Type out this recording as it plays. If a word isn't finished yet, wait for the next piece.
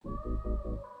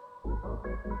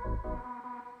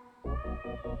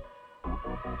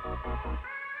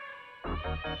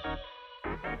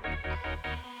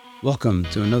Welcome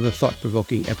to another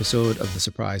thought-provoking episode of the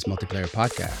Surprise Multiplayer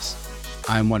Podcast.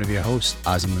 I'm one of your hosts,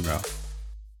 Ossie Monroe.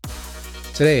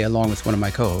 Today, along with one of my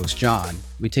co-hosts, John,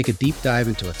 we take a deep dive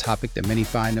into a topic that many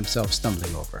find themselves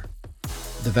stumbling over: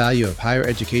 the value of higher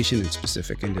education in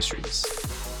specific industries.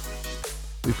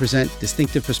 We present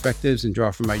distinctive perspectives and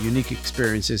draw from our unique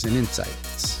experiences and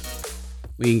insights.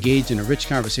 We engage in a rich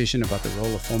conversation about the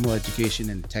role of formal education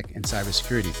in the tech and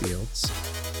cybersecurity fields,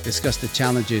 discuss the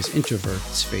challenges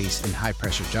introverts face in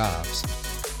high-pressure jobs,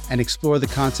 and explore the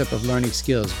concept of learning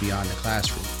skills beyond the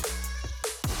classroom.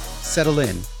 Settle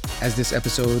in, as this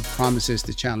episode promises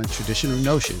to challenge traditional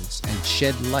notions and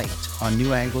shed light on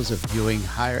new angles of viewing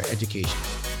higher education.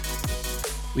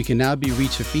 We can now be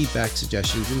reached for feedback,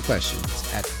 suggestions, and questions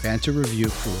at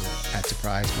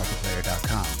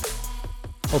banterreviewcrew@surprisemultiplayer.com.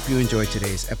 Hope you enjoyed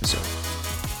today's episode.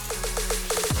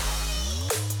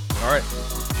 All right,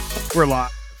 we're live.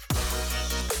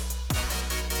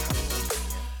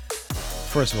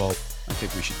 First of all, I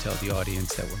think we should tell the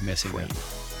audience that we're missing a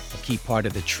key part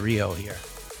of the trio here.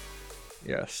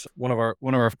 Yes, one of our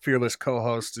fearless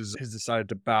co-hosts has decided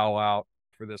to bow out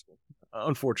for this one.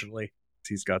 Unfortunately,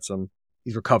 he's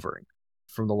recovering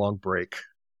from the long break.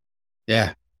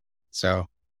 Yeah, so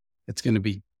it's going to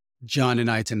be John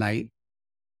and I tonight,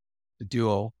 the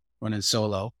duo running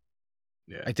solo.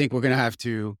 Yeah, I think we're going to have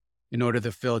to, in order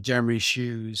to fill Jeremy's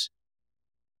shoes,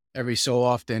 every so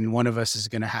often, one of us is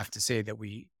going to have to say that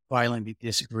we violently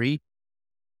disagree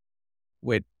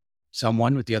with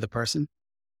the other person.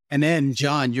 And then,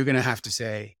 John, you're going to have to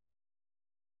say,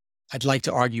 I'd like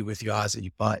to argue with you,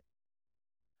 Ossie, but.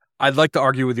 I'd like to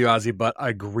argue with you, Ossie, but I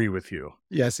agree with you.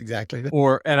 Yes, exactly.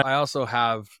 And I also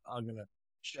I'm going to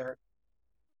share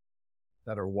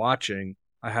that are watching.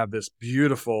 I have this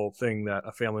beautiful thing that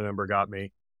a family member got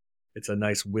me. It's a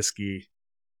nice whiskey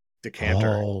decanter.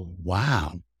 Oh,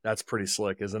 wow. That's pretty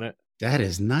slick, isn't it? That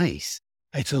is nice.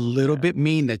 It's a little bit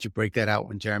mean that you break that out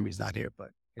when Jeremy's not here, but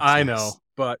I nice. know.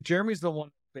 But Jeremy's the one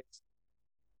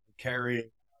carrying,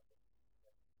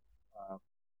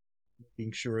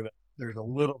 making sure that there's a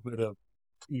little bit of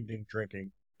evening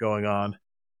drinking going on.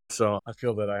 So I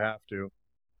feel that I have to.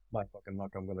 My fucking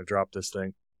luck, I'm going to drop this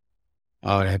thing.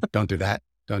 Oh, don't do that.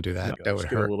 Don't do that. That would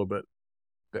hurt a little bit.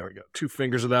 There we go. 2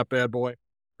 fingers of that bad boy.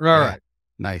 All right.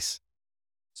 Nice.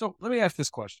 So let me ask this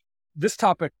question. This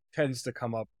topic tends to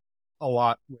come up a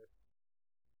lot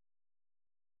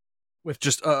with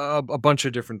just a bunch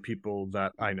of different people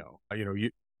that I know.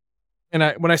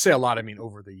 When I say a lot, I mean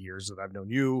over the years that I've known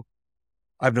you,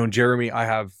 I've known Jeremy. I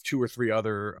have 2 or 3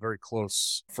 other very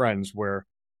close friends, where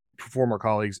former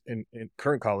colleagues and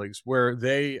current colleagues, where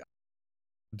they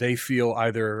feel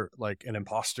either like an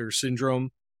imposter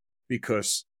syndrome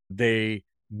because they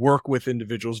work with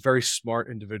individuals, very smart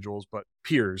individuals, but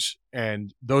peers.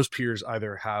 And those peers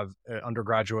either have an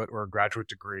undergraduate or a graduate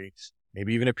degree,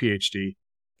 maybe even a PhD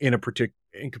in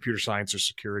computer science or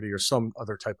security or some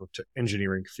other type of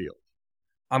engineering field.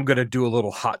 I'm going to do a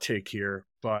little hot take here,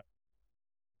 but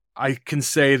I can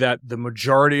say that the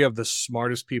majority of the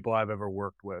smartest people I've ever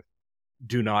worked with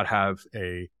do not have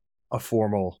a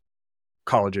formal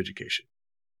college education.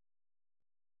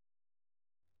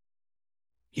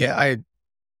 Yeah,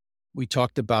 we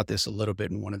talked about this a little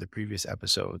bit in one of the previous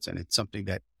episodes, and it's something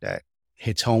that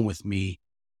hits home with me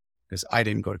because I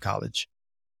didn't go to college.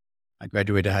 I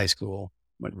graduated high school,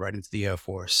 went right into the Air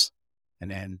Force.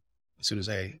 And then as soon as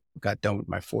I got done with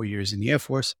my 4 years in the Air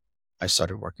Force, I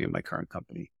started working in my current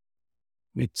company.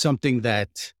 It's something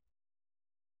that,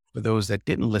 for those that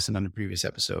didn't listen on the previous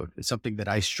episode, it's something that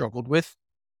I struggled with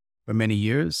for many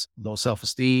years. Low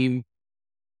self-esteem,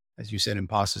 as you said,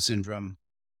 imposter syndrome.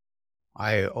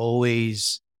 It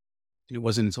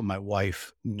wasn't until my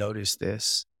wife noticed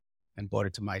this and brought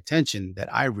it to my attention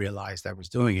that I realized I was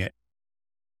doing it.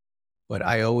 But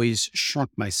I always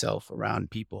shrunk myself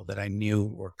around people that I knew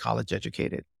were college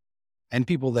educated and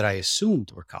people that I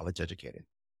assumed were college educated.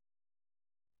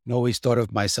 And always thought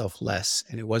of myself less.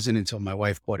 And it wasn't until my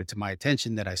wife brought it to my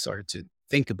attention that I started to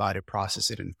think about it,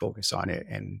 process it, and focus on it,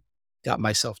 and got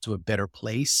myself to a better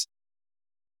place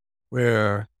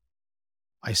where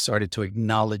I started to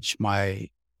acknowledge my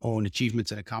own achievements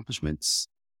and accomplishments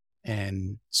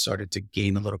and started to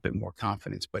gain a little bit more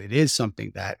confidence. But it is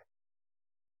something that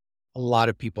a lot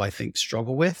of people, I think,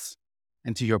 struggle with.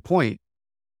 And to your point,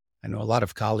 I know a lot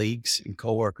of colleagues and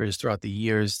coworkers throughout the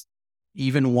years,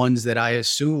 even ones that I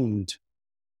assumed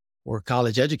were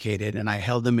college educated, and I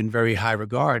held them in very high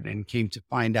regard, and came to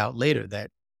find out later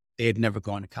that they had never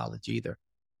gone to college either.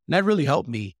 And that really helped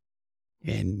me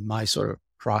in my sort of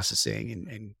processing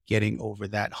and getting over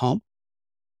that hump.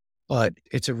 But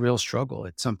it's a real struggle.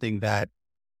 It's something that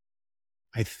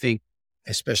I think,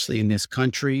 especially in this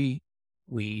country,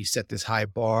 we set this high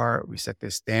bar, we set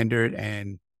this standard,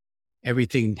 and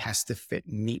everything has to fit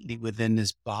neatly within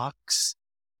this box.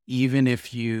 Even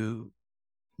if you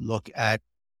look at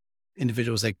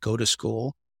individuals that go to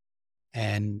school,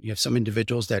 and you have some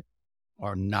individuals that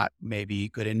are not maybe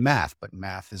good in math, but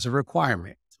math is a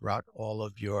requirement throughout all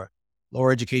of your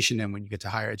lower education. And when you get to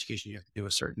higher education, you have to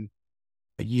do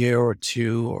a year or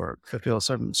two or fulfill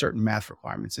certain math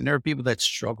requirements. And there are people that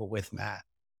struggle with math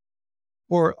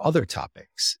or other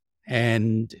topics.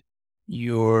 And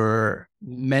you're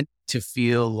meant to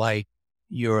feel like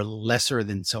you're lesser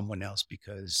than someone else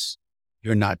because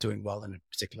you're not doing well in a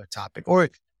particular topic, or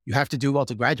you have to do well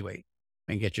to graduate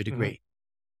and get your Mhm. degree.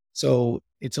 So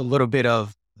it's a little bit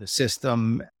of the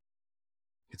system.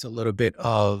 It's a little bit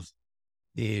of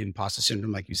the imposter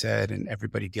syndrome, like you said, and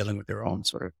everybody dealing with their own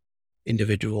sort of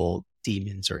individual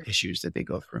demons or issues that they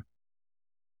go through.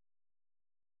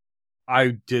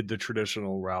 I did the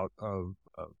traditional route of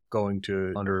going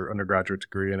to undergraduate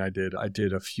degree, and I did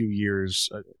a few years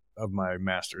of my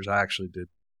master's. I actually did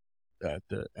at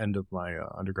the end of my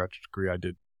undergraduate degree. I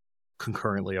did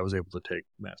concurrently. I was able to take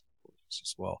master's courses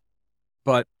as well.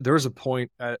 But there was a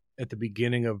point at the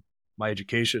beginning of my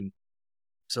education.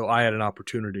 So I had an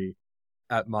opportunity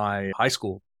at my high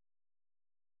school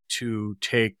to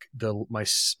take the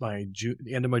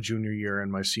end of my junior year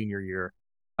and my senior year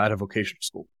at a vocational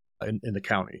school in the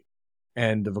county.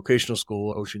 And the vocational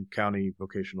school, Ocean County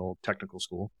Vocational Technical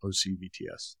School,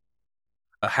 OCVTS,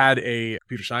 had a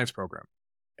computer science program.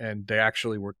 And they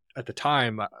actually were, at the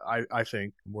time, I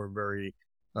think, were very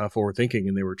forward thinking,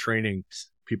 and they were training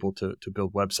people to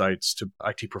build websites, to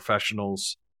IT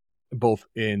professionals, both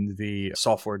in the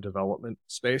software development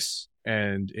space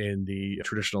and in the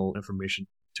traditional information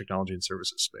technology and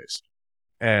services space.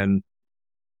 And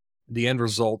the end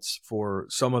results for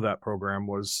some of that program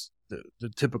was the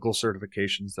typical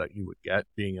certifications that you would get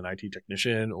being an IT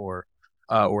technician or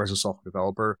as a software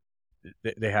developer.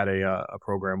 They had a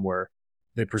program where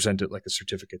they presented like a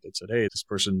certificate that said, hey, this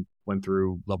person went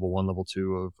through level 1, level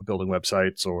 2 of building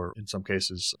websites, or in some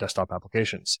cases, desktop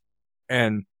applications.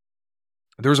 And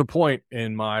there was a point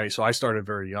so I started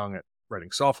very young at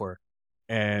writing software.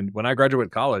 And when I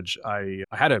graduated college, I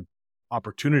had an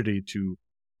opportunity to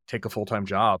take a full-time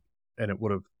job, and it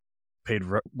would have paid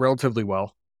relatively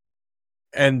well.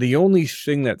 And the only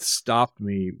thing that stopped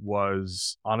me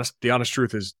was the honest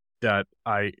truth is that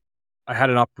I had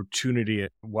an opportunity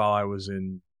while I was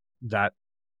in that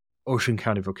Ocean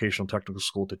County Vocational Technical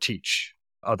School to teach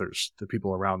others, the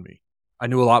people around me. I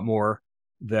knew a lot more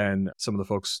than some of the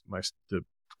folks, the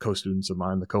co-students of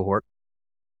mine, the cohort.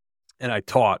 And I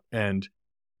taught. And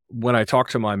when I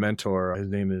talked to my mentor, his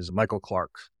name is Michael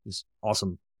Clark. He's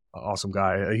awesome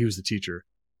guy. He was the teacher.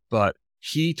 But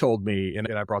he told me, and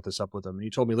I brought this up with him, and he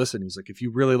told me, listen, he's like, if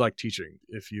you really like teaching,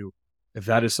 if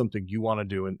that is something you want to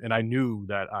do, and I knew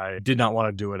that I did not want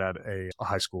to do it at a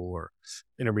high school or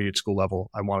intermediate school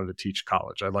level. I wanted to teach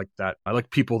college. I like that. I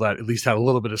like people that at least had a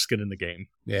little bit of skin in the game.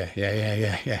 Yeah.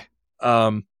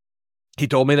 He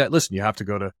told me that, listen, you're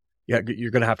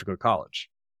going to have to go to college.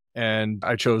 And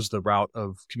I chose the route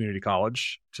of community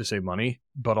college to save money,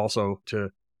 but also to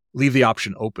leave the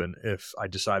option open if I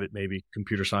decided maybe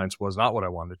computer science was not what I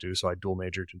wanted to do. So I dual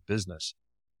majored in business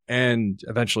and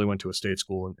eventually went to a state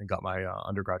school and got my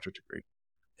undergraduate degree.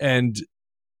 And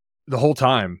the whole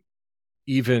time,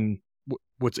 even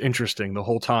what's interesting, the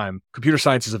whole time, computer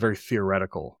science is a very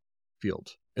theoretical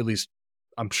field. At least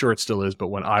I'm sure it still is, but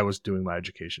when I was doing my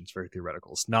education, it's very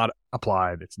theoretical. It's not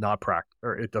applied. It's not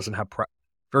or it doesn't have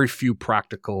very few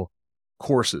practical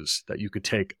courses that you could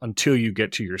take until you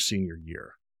get to your senior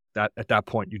year. That at that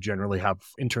point, you generally have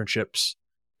internships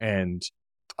and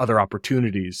other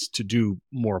opportunities to do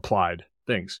more applied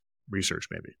things, research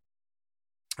maybe.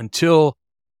 Until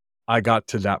I got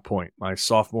to that point, my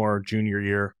sophomore, junior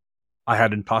year, I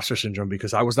had imposter syndrome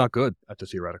because I was not good at the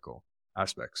theoretical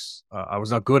aspects. I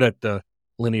was not good at the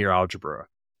linear algebra,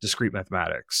 discrete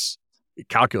mathematics,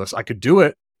 calculus. I could do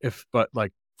it but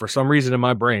for some reason in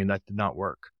my brain that did not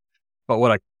work. But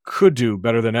what I could do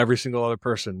better than every single other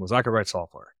person was I could write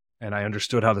software, and I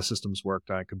understood how the systems worked.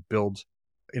 I could build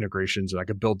integrations, and I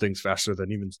could build things faster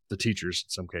than even the teachers in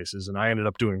some cases. And I ended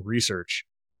up doing research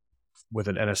with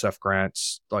an NSF grant,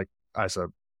 like as a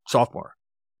sophomore,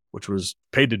 which was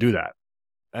paid to do that.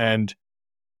 And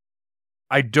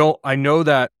I know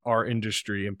that our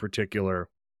industry in particular,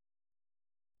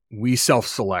 we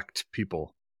self-select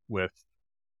people with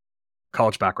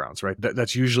college backgrounds, right?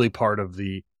 That's usually part of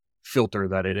the filter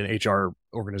that an HR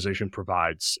organization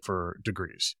provides for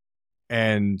degrees.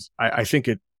 And I think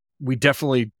we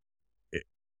definitely,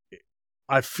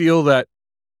 I feel that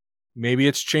maybe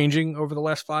it's changing over the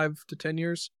last 5 to 10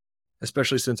 years,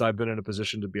 especially since I've been in a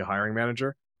position to be a hiring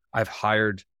manager. I've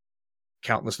hired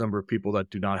countless number of people that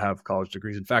do not have college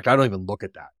degrees. In fact, I don't even look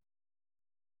at that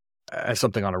as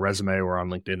something on a resume or on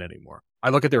LinkedIn anymore. I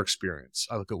look at their experience.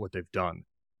 I look at what they've done.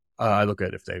 I look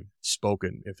at if they've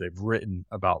spoken, if they've written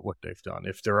about what they've done,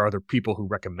 if there are other people who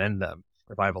recommend them,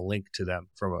 if I have a link to them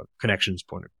from a connections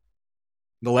point of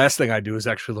view. The last thing I do is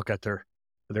actually look at their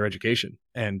education.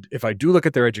 And if I do look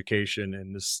at their education,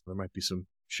 and there might be some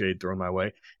shade thrown my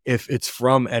way, if it's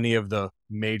from any of the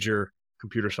major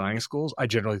computer science schools, I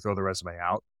generally throw the resume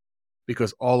out,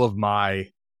 because all of my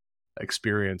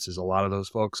experience is a lot of those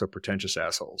folks are pretentious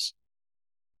assholes,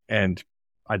 and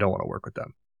I don't want to work with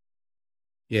them.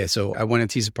 Yeah. So I want to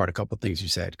tease apart a couple of things you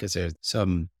said, because there's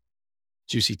some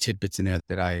juicy tidbits in there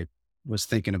that I was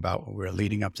thinking about when we were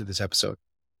leading up to this episode.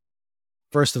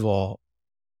 First of all,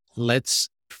 let's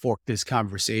fork this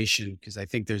conversation, because I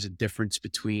think there's a difference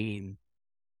between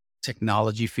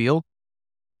technology field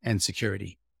and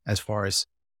security as far as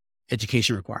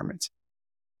education requirements.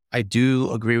 I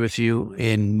do agree with you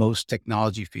in most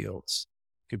technology fields,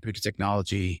 computer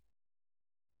technology,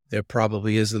 there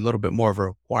probably is a little bit more of a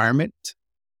requirement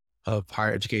of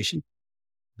higher education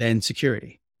than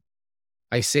security.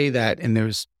 I say that, and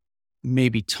there's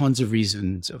maybe tons of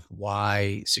reasons of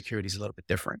why security is a little bit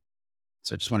different.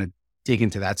 So I just want to dig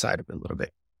into that side of it a little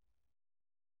bit.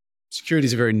 Security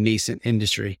is a very nascent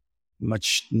industry,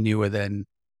 much newer than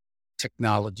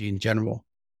technology in general.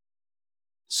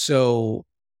 So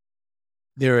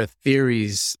there are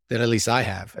theories that at least I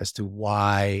have as to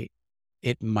why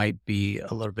it might be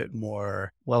a little bit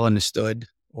more well understood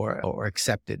or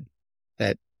accepted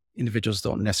that individuals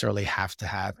don't necessarily have to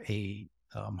have a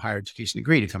higher education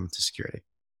degree to come into security.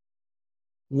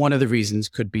 One of the reasons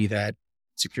could be that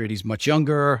security is much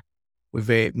younger.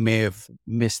 We may have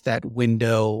missed that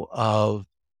window of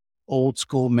old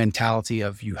school mentality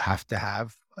of you have to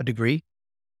have a degree,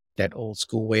 that old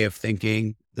school way of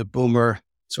thinking, the boomer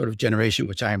sort of generation,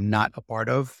 which I am not a part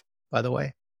of, by the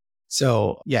way.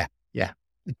 So yeah.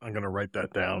 I'm going to write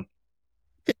that down.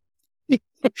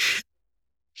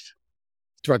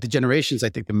 Throughout the generations, I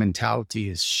think the mentality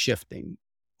is shifting.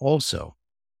 Also,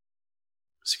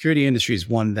 security industry is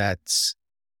one that's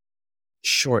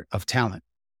short of talent,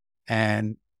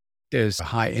 and there's a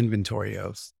high inventory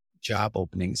of job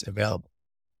openings available.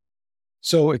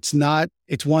 So it's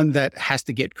one that has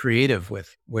to get creative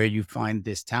with where you find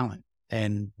this talent.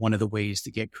 And one of the ways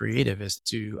to get creative is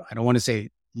to, I don't want to say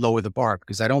lower the bar,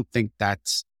 because I don't think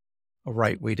that's a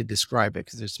right way to describe it,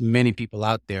 because there's many people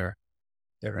out there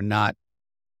that are not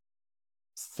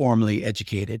formally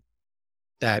educated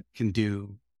that can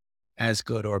do as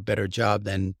good or a better job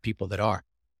than people that are.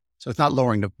 So it's not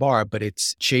lowering the bar, but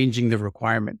it's changing the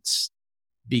requirements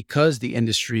because the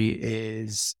industry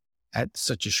is at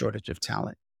such a shortage of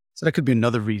talent. So that could be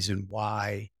another reason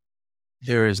why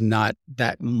there is not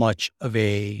that much of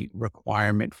a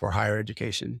requirement for higher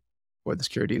education for the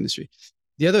security industry.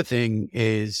 The other thing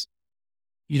is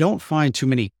you don't find too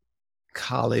many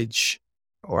college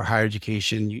or higher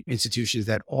education institutions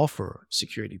that offer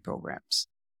security programs.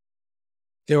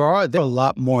 There are a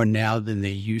lot more now than there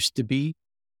used to be,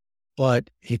 but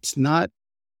it's not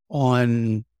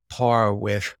on par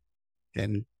with,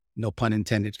 and no pun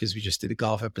intended, because we just did a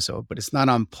golf episode, but it's not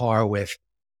on par with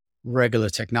regular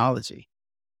technology.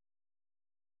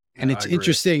 And it's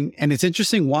interesting. And it's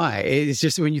interesting why. It's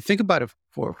just when you think about it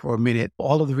for a minute,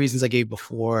 all of the reasons I gave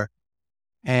before,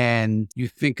 and you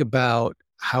think about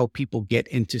how people get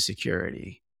into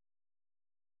security.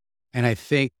 And I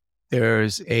think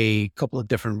there's a couple of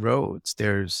different roads.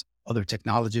 There's other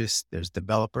technologists, there's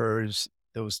developers,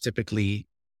 those typically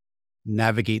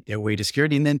navigate their way to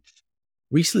security. And then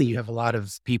recently you have a lot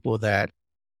of people that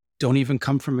don't even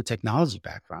come from a technology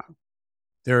background.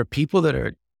 There are people that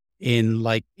are in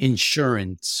like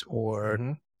insurance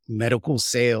or medical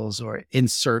sales, or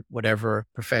insert whatever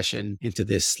profession into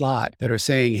this slot, that are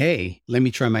saying, hey, let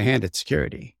me try my hand at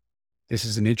security. This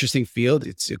is an interesting field.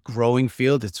 It's a growing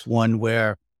field. It's one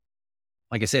where,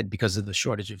 like I said, because of the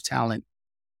shortage of talent,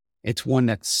 it's one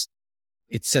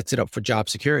it sets it up for job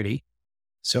security.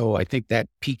 So I think that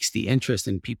piques the interest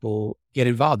and people get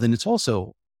involved. And it's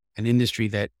also an industry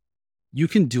that you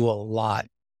can do a lot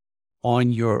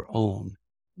on your own,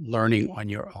 learning on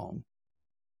your own.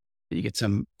 You get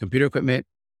some computer equipment,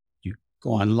 you go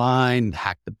online,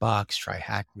 Hack the Box, try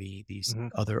Hack Me, these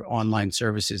other online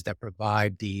services that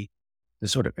provide the the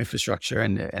sort of infrastructure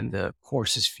and the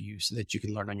courses for you so that you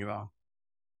can learn on your own.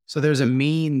 So there's a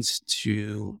means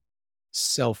to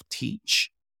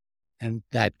self-teach, and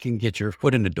that can get your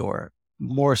foot in the door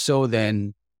more so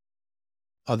than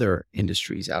other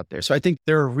industries out there. So I think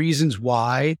there are reasons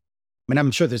why. I mean,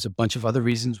 I'm sure there's a bunch of other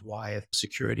reasons why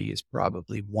security is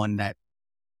probably one that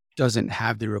doesn't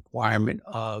have the requirement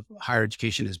of higher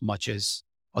education as much as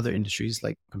other industries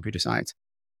like computer science.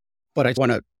 But I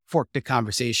want to fork the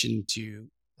conversation to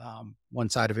one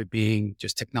side of it being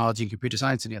just technology and computer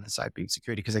science and the other side being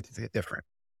security, because I think they're different.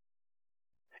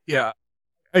 Yeah,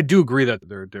 I do agree that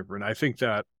they're different. I think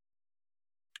that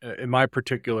in my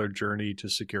particular journey to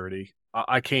security,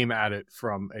 I came at it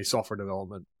from a software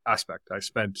development aspect. I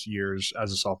spent years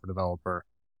as a software developer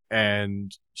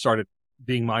and started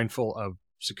being mindful of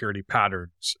security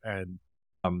patterns and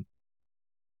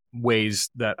ways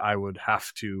that I would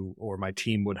have to, or my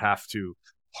team would have to,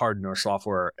 harden our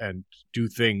software and do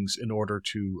things in order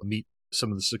to meet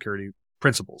some of the security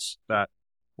principles that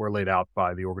were laid out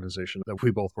by the organization that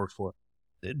we both worked for.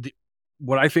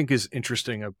 What I think is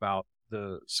interesting about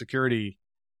the security,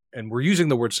 and we're using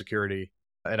the word security,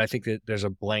 and I think that there's a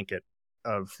blanket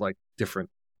of like different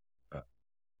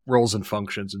roles and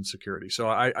functions in security. So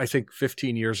I think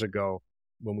 15 years ago,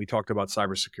 when we talked about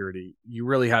cybersecurity, you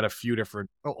really had a few different,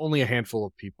 only a handful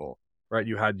of people, right?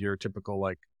 You had your typical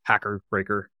like hacker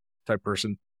breaker type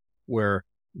person where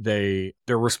their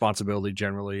responsibility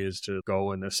generally is to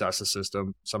go and assess a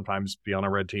system, sometimes be on a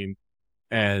red team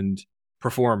and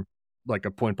perform like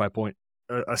a point by point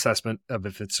assessment of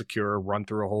if it's secure, run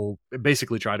through a whole,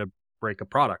 basically try to break a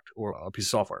product or a piece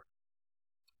of software.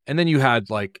 And then you had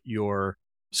like your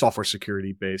software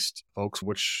security based folks,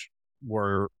 which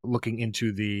were looking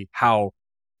into how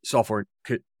software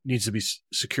needs to be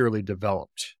securely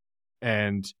developed.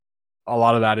 And a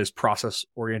lot of that is process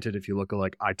oriented. If you look at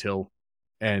like ITIL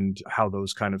and how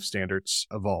those kind of standards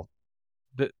evolve.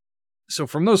 So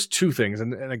from those two things,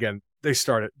 and again, they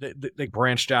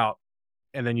branched out,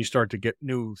 and then you start to get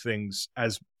new things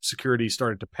as security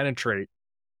started to penetrate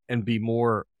and be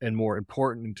more and more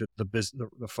important into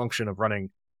the function of running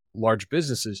large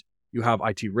businesses. You have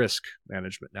IT risk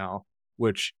management now,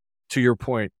 which, to your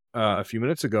point a few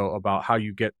minutes ago about how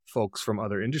you get folks from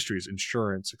other industries,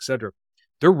 insurance, et cetera,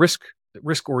 they're risk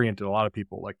oriented. A lot of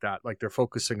people like that, like they're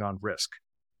focusing on risk.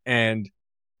 And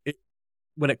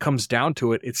when it comes down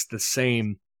to it, it's the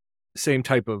same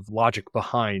type of logic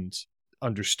behind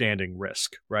understanding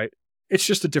risk, right? It's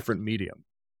just a different medium.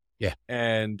 Yeah.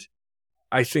 And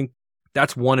I think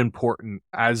that's one important,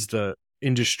 as the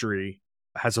industry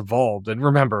has evolved. And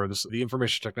remember, the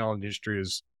information technology industry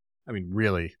is, I mean,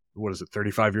 really, what is it,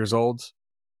 35 years old?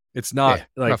 It's not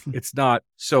roughly. it's not.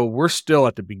 So we're still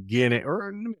at the beginning,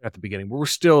 we're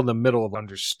still in the middle of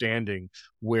understanding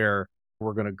where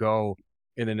we're going to go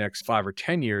in the next 5 or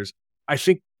 10 years. I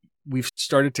think we've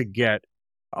started to get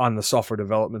on the software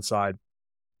development side,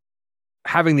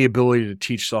 having the ability to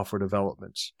teach software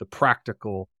development, the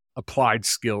practical applied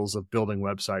skills of building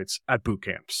websites at boot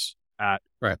camps, at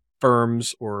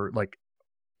firms or like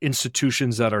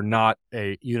institutions that are not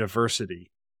a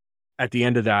university. At the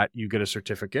end of that, you get a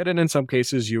certificate. And in some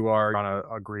cases, you are on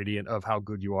a gradient of how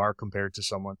good you are compared to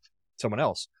someone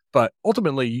else. But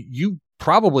ultimately, you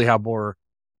probably have more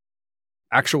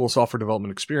actual software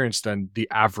development experience than the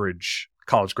average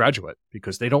college graduate,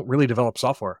 because they don't really develop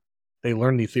software. They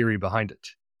learn the theory behind it.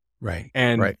 Right.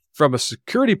 And from a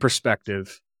security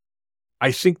perspective,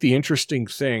 I think the interesting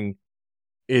thing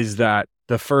is that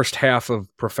the first half of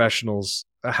professionals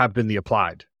have been the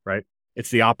applied, right?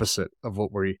 It's the opposite of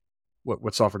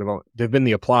what software development. They've been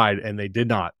the applied, and they did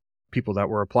not. People that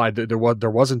were applied, there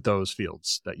wasn't those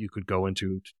fields that you could go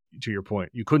into. To your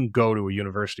point, you couldn't go to a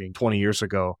university 20 years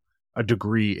ago, a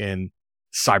degree in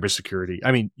cybersecurity.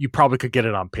 I mean, you probably could get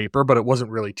it on paper, but it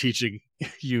wasn't really teaching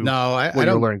you what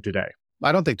you're learning today.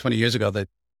 I don't think 20 years ago that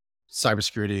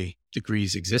cybersecurity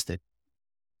degrees existed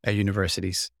at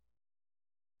universities.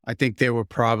 I think there were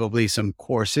probably some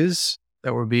courses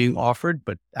that were being offered,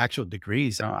 but actual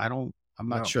degrees, I'm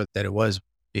not sure that it was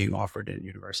being offered in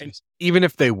universities. And even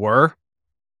if they were,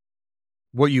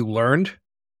 what you learned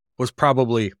was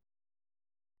probably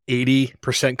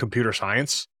 80% computer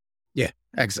science. Yeah,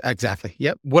 exactly.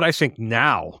 Yep. What I think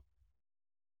now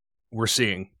we're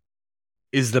seeing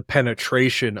is the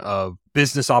penetration of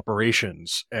business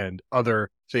operations and other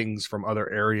things from other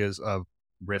areas of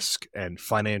risk and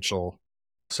financial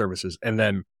services. And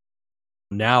then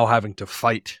now having to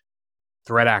fight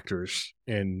threat actors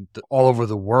all over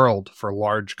the world for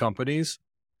large companies.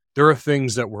 There are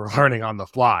things that we're learning on the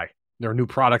fly. There are new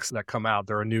products that come out.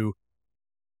 There are new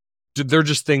They're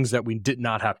just things that we did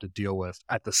not have to deal with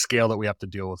at the scale that we have to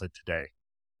deal with it today.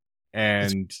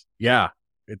 It's And yeah,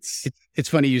 it's it's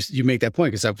funny you make that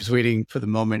point because I was waiting for the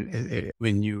moment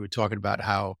when you were talking about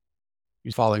how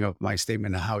you're following up my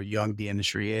statement of how young the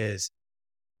industry is.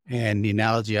 And the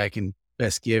analogy I can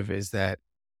best give is that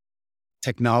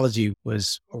technology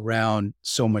was around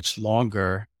so much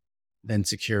longer than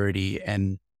security.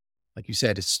 And like you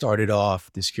said, the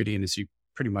security industry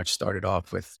pretty much started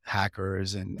off with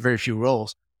hackers and very few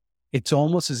roles. It's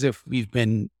almost as if we've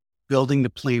been building the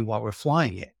plane while we're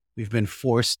flying it. We've been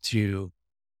forced to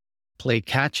play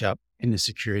catch up in the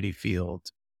security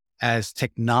field as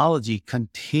technology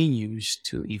continues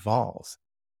to evolve.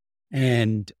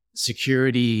 And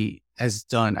security has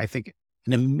done, I think,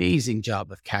 an amazing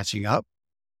job of catching up.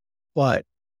 But,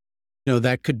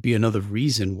 that could be another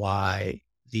reason why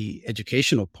the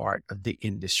educational part of the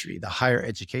industry, the higher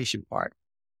education part,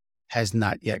 has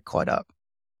not yet caught up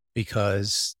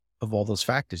because of all those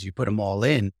factors. You put them all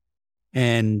in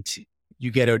and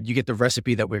you get the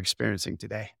recipe that we're experiencing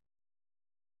today.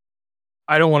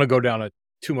 I don't want to go down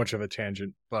too much of a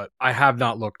tangent, but I have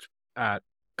not looked at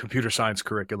computer science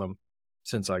curriculum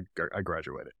since I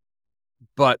graduated.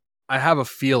 But I have a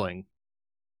feeling,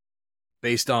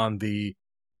 based on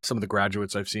some of the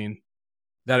graduates I've seen,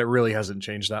 that it really hasn't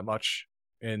changed that much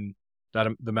in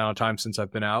the amount of time since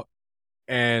I've been out,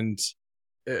 and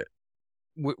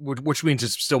which means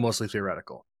it's still mostly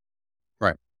theoretical.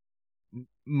 Right.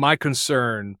 My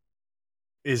concern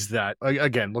is that,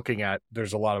 again,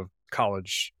 there's a lot of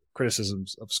college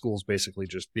criticisms of schools basically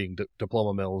just being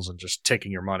diploma mills and just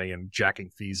taking your money and jacking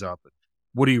fees up.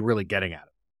 What are you really getting at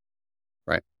it?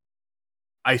 Right.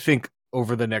 I think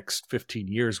over the next 15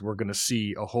 years, we're going to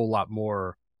see a whole lot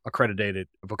more accredited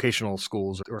vocational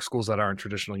schools or schools that aren't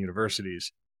traditional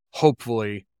universities.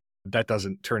 Hopefully that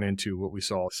doesn't turn into what we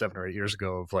saw 7 or 8 years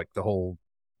ago of like that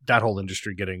whole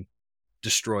industry getting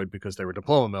destroyed because they were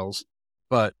diploma mills.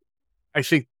 But I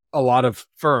think I know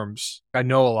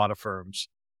a lot of firms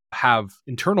have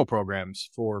internal programs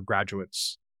for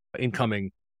graduates,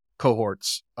 incoming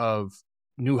cohorts of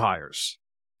new hires,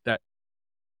 that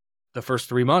the first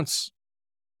 3 months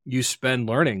you spend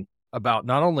learning about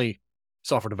not only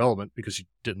software development, because you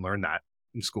didn't learn that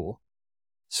in school,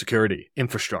 security,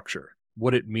 infrastructure,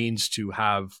 what it means to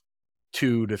have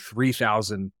 2,000 to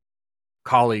 3,000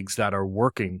 colleagues that are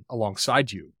working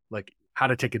alongside you, like how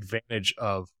to take advantage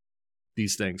of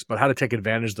these things, but how to take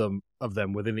advantage of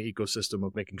them within the ecosystem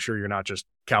of making sure you're not just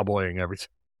cowboying everything.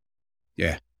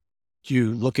 Yeah.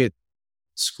 You look at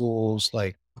schools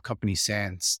like company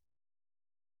Sans,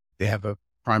 they have a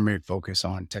primary focus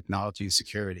on technology and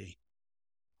security.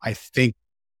 I think,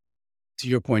 to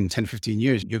your point, in 10, 15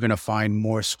 years, you're going to find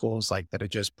more schools like that are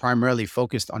just primarily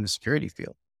focused on the security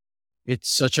field. It's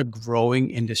such a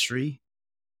growing industry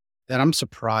that I'm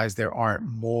surprised there aren't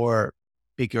more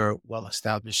bigger,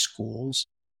 well-established schools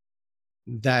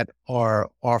that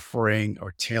are offering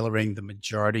or tailoring the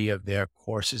majority of their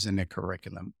courses and their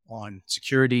curriculum on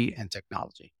security and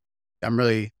technology. I'm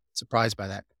really surprised by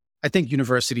that. I think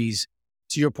universities,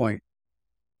 to your point,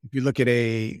 if you look at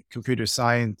a computer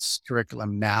science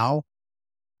curriculum now,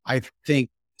 I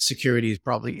think security is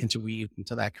probably interweaved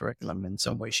into that curriculum in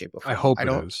some way, shape, or I form. hope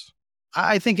it is.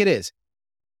 I think it is.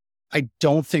 I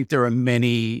don't think there are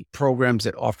many programs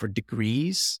that offer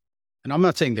degrees. And I'm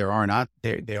not saying they are not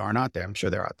there. I'm sure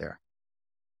they're out there.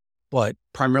 But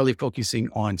primarily focusing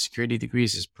on security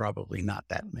degrees is probably not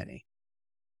that many.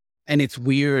 And it's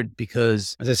weird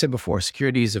because, as I said before,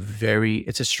 security is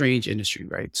it's a strange industry,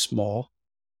 right? It's small.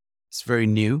 It's very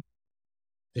new.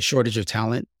 The shortage of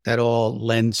talent, that all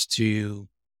lends to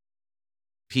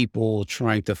people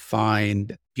trying to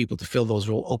find people to fill those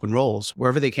open roles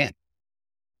wherever they can.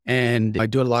 And I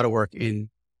do a lot of work in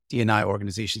D&I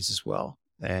organizations as well.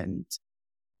 And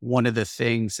one of the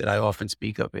things that I often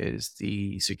speak of is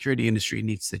the security industry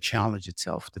needs to challenge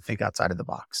itself to think outside of the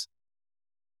box,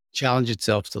 challenge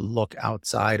itself to look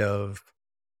outside of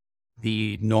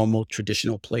the normal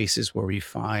traditional places where we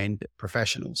find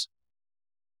professionals.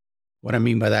 What I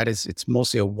mean by that is it's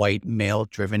mostly a white male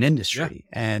driven industry.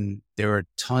 Yeah. And there are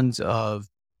tons of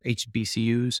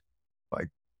HBCUs. I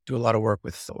do a lot of work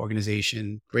with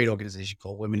the great organization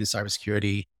called Women in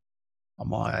Cybersecurity.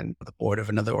 I'm on the board of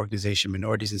another organization,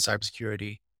 Minorities in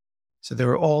Cybersecurity. So there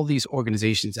are all these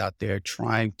organizations out there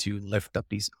trying to lift up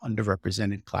these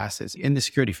underrepresented classes in the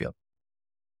security field.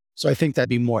 So I think that'd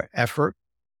be more effort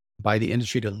by the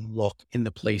industry to look in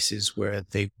the places where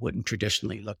they wouldn't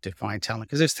traditionally look to find talent,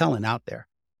 because there's talent out there.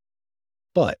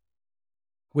 But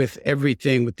with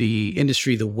everything, with the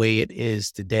industry the way it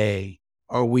is today,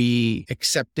 are we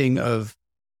accepting of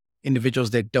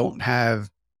individuals that don't have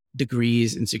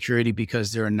degrees in security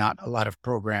because there are not a lot of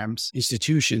programs,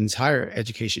 institutions, higher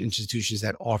education institutions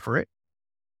that offer it,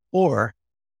 or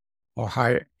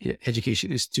higher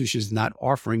education institutions not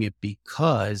offering it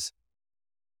because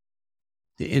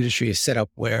the industry is set up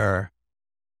where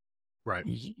Right.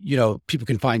 people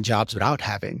can find jobs without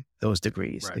having those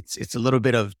degrees. Right. It's a little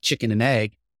bit of chicken and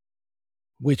egg.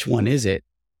 Which one is it?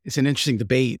 It's an interesting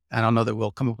debate. I don't know that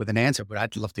we'll come up with an answer, but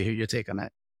I'd love to hear your take on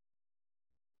that.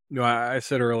 I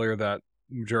said earlier that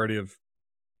majority of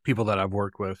people that I've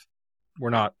worked with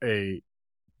did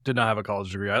not have a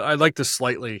college degree. I'd like to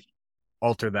slightly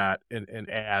alter that and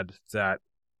add that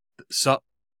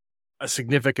a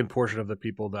significant portion of the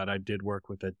people that I did work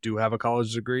with that do have a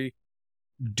college degree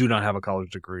do not have a college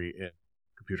degree in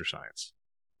computer science.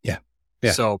 Yeah.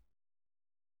 Yeah. So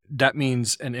that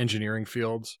means an engineering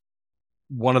field.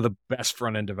 One of the best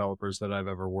front-end developers that I've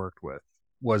ever worked with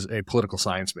was a political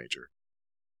science major.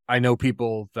 I know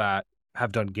people that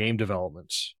have done game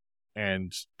development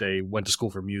and they went to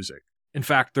school for music. In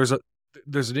fact, there's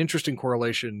an interesting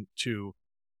correlation to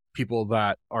people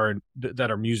that are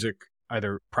music,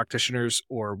 either practitioners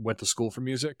or went to school for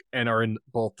music and are in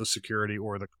both the security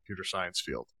or the computer science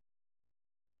field.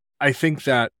 I think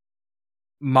that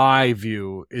my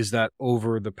view is that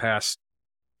over the past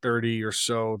 30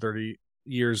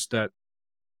 years that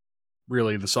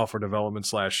really the software development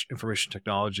 / information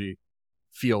technology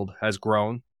field has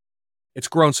grown, it's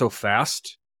grown so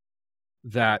fast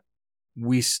that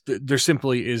there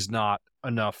simply is not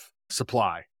enough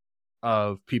supply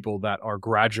of people that are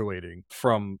graduating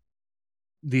from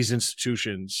these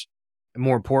institutions, and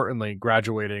more importantly,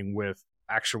 graduating with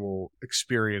actual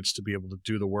experience to be able to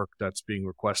do the work that's being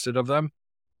requested of them.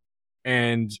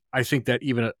 And I think that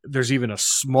there's even a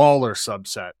smaller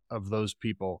subset of those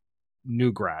people,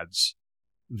 new grads,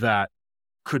 that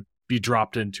could be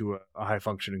dropped into a high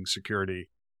functioning security,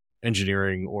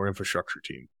 engineering, or infrastructure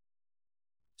team.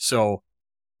 So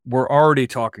we're already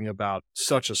talking about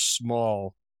such a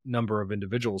small number of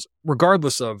individuals,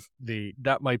 regardless of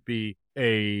that might be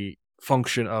a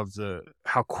function of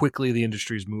how quickly the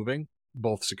industry is moving,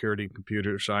 both security and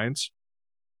computer science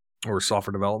or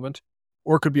software development,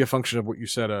 or it could be a function of what you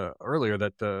said earlier,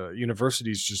 that the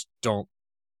universities just don't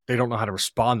know how to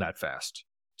respond that fast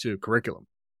to curriculum.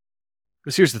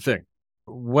 Because here's the thing,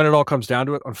 when it all comes down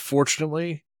to it,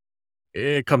 unfortunately,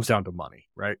 it comes down to money,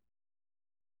 right?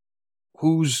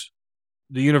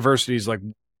 The universities, like,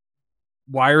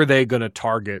 why are they going to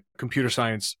target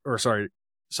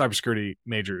cybersecurity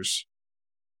majors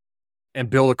and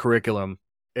build a curriculum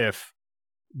if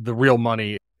the real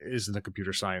money is in the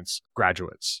computer science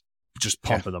graduates, just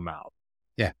pumping them out?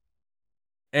 Yeah.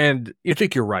 And I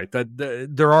think you're right that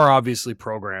there are obviously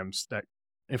programs that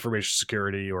information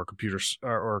security or computer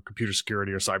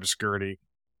security or cybersecurity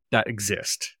that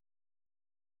exist.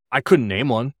 I couldn't name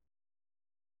one.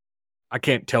 I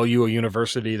can't tell you a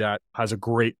university that has a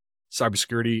great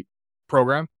cybersecurity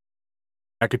program.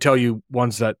 I could tell you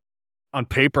ones that on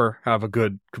paper have a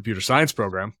good computer science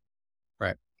program.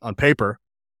 Right. On paper.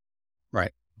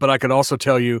 Right. But I could also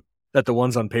tell you that the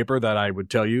ones on paper that I would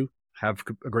tell you have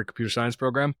a great computer science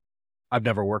program, I've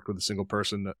never worked with a single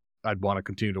person that I'd want to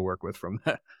continue to work with from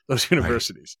those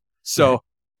universities. Right. So,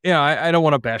 yeah, I don't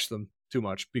want to bash them too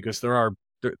much because they're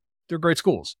great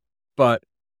schools. But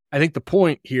I think the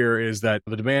point here is that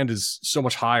the demand is so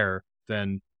much higher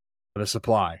than the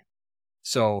supply.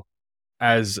 So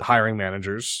as hiring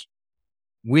managers,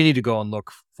 we need to go and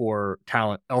look for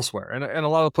talent elsewhere. And a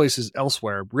lot of places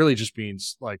elsewhere really just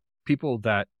means like people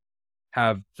that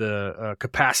have the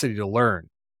capacity to learn,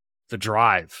 the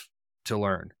drive to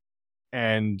learn.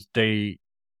 And they're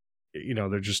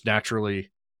just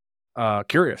naturally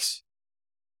curious.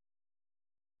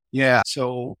 Yeah.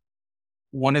 So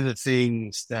one of the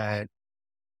things that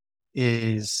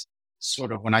is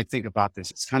sort of, when I think about this,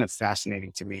 it's kind of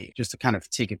fascinating to me, just to kind of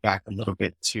take it back a little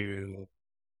bit to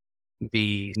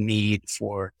the need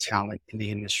for talent in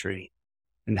the industry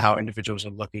and how individuals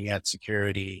are looking at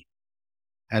security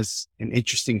as an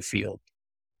interesting field.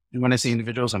 And when I say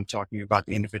individuals, I'm talking about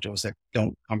the individuals that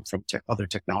don't come from other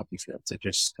technology fields, that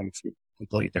just come from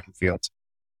completely different fields.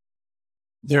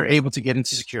 They're able to get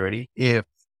into security if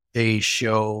they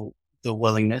show the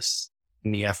willingness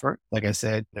and the effort. Like I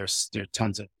said, there are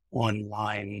tons of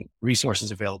online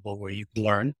resources available where you can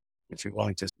learn if you're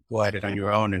willing to go at it on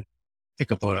your own and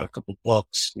pick up a couple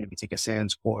books, maybe take a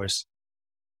SANS course,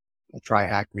 try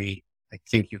Hackney. I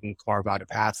think you can carve out a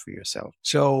path for yourself.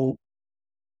 So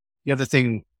the other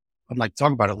thing I'd like to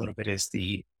talk about a little bit is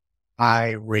the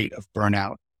high rate of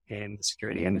burnout in the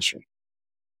security industry.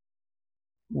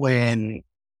 When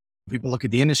People look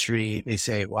at the industry, they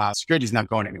say, wow, security's not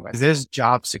going anywhere. There's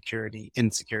job security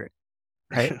in security,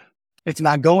 right? It's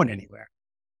not going anywhere.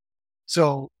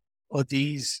 So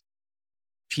these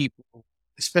people,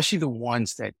 especially the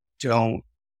ones that don't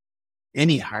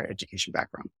any higher education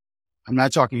background. I'm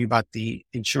not talking about the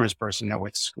insurance person that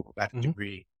went to school, got a Mhm.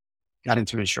 degree, got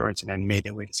into insurance, and then made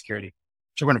their way to security. I'm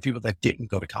talking about people that didn't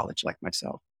go to college like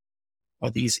myself. Are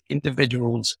these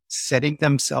individuals setting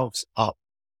themselves up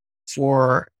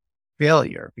for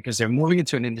failure because they're moving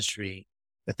into an industry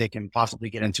that they can possibly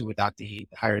get into without the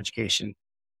higher education?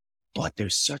 But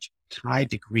there's such a high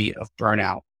degree of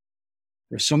burnout.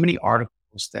 There's so many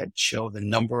articles that show the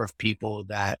number of people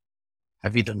that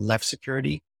have either left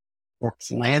security or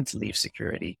plan to leave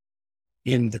security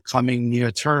in the coming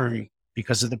near term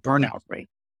because of the burnout rate.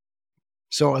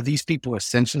 So are these people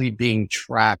essentially being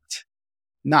trapped,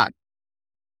 not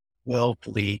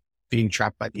willfully being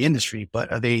trapped by the industry,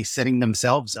 but are they setting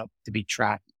themselves up to be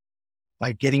trapped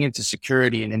by getting into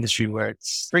security, an industry where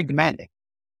it's very demanding?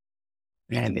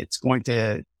 And it's going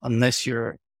to, unless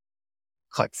you're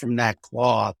cut from that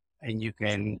cloth and you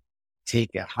can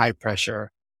take a high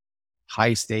pressure,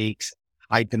 high stakes,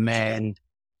 high demand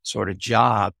sort of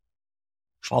job,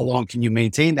 how long can you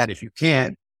maintain that? If you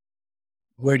can't,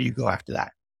 where do you go after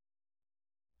that?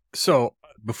 So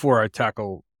before I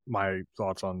tackle my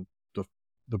thoughts on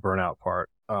the burnout part,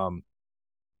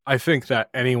 I think that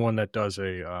anyone that does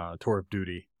a tour of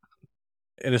duty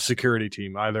in a security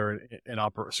team, either in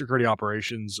security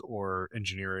operations or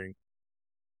engineering,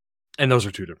 and those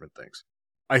are two different things.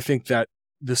 I think that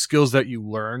the skills that you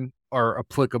learn are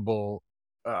applicable.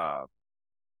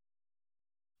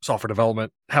 Software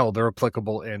development, hell, they're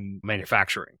applicable in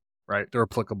manufacturing, right? They're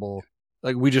applicable.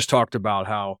 Like we just talked about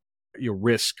how your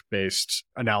risk-based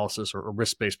analysis or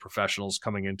risk-based professionals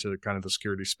coming into kind of the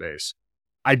security space.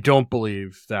 I don't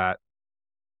believe that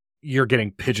you're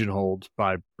getting pigeonholed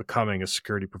by becoming a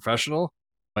security professional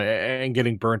and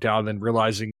getting burnt out and then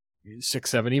realizing 6,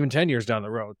 7, even 10 years down the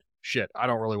road, shit, I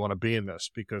don't really want to be in this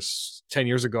because 10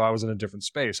 years ago I was in a different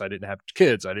space. I didn't have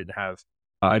kids. I didn't have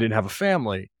a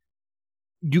family.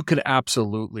 You could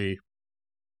absolutely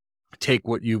take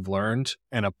what you've learned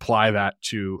and apply that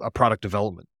to a product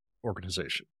development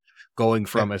organization, going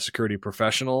from a security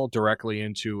professional directly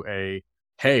into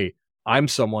hey, I'm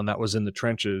someone that was in the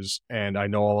trenches and I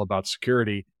know all about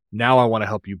security. Now I want to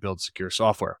help you build secure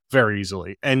software very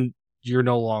easily. And you're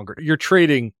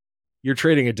trading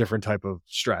a different type of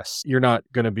stress. You're not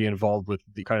going to be involved with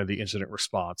the kind of the incident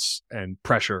response and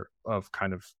pressure of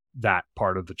kind of that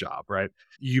part of the job, right?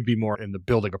 You'd be more in the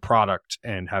building a product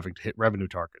and having to hit revenue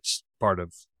targets part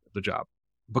of the job.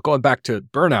 But going back to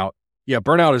burnout, yeah,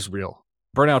 burnout is real.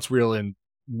 Burnout's real in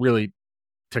really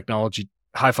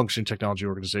high function technology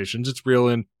organizations. It's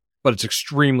real but it's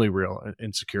extremely real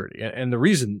in security. And the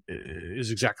reason is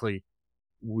exactly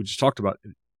what we just talked about.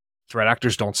 Threat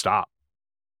actors don't stop.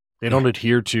 They don't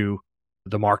adhere to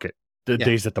the market. The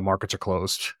days that the markets are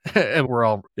closed and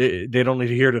they don't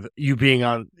adhere to you being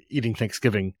on eating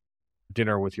Thanksgiving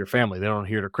dinner with your family. They don't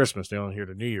adhere to Christmas. They don't adhere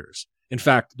to New Year's. In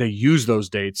fact, they use those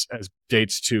dates as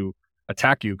dates to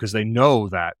attack you because they know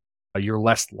that you're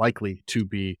less likely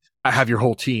to have your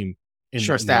whole team in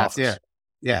the office. Yeah.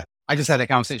 Yeah. I just had a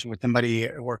conversation with somebody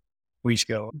at work weeks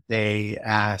ago. They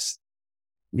asked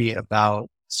me about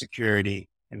security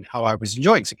and how I was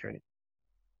enjoying security.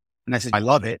 And I said, I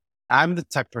love it. I'm the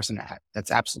type of person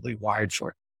that's absolutely wired for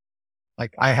it.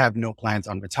 Like I have no plans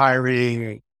on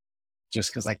retiring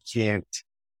just because I can't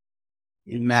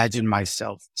imagine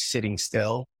myself sitting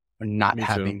still or not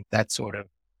having that sort of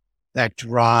that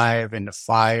drive and the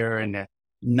fire and the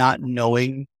not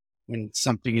knowing when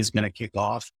something is going to kick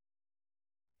off.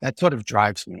 That sort of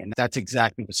drives me. And that's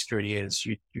exactly what security is.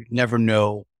 You never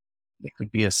know. It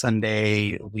could be a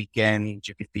Sunday, a weekend.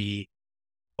 You could be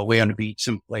away on the beach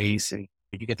someplace and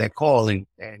you get that call and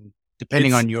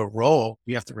depending on your role,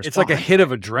 you have to respond. It's like a hit of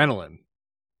adrenaline.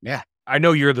 Yeah. I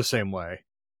know you're the same way,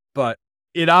 but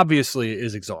it obviously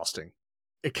is exhausting.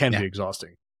 It can be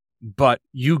exhausting, but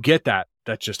you get that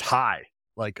just high,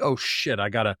 like, oh shit,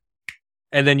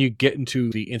 and then you get into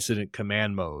the incident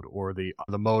command mode or the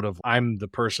mode of I'm the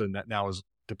person that now is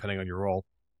depending on your role.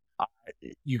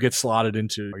 You get slotted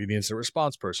into, are you the incident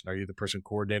response person? Are you the person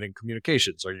coordinating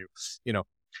communications? Are you,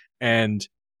 and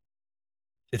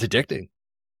it's addicting.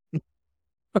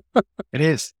 It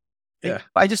is. Yeah.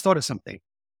 I just thought of something.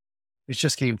 It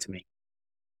just came to me.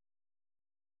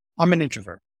 I'm an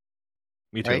introvert.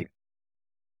 Me too.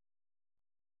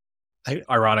 Right?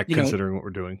 Ironic considering what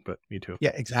we're doing, but me too.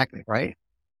 Yeah, exactly. Right.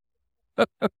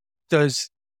 Does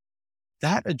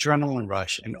that adrenaline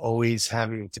rush and always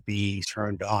having to be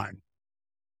turned on,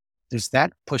 does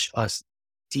that push us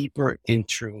deeper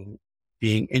into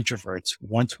being introverts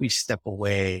once we step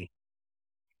away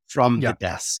from the Yeah.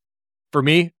 desk? For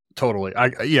me, totally.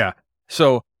 Yeah.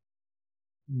 So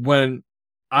when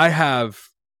I have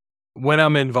when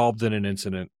I'm involved in an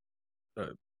incident, uh,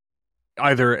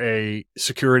 either a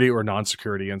security or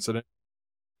non-security incident,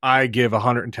 I give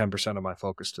 110% of my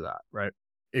focus to that, right?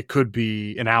 It could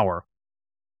be an hour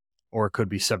or it could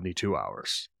be 72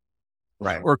 hours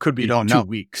Right. or it could You be don't 2 know.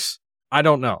 weeks. I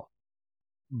don't know.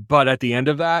 But at the end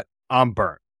of that, I'm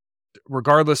burnt.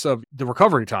 Regardless of the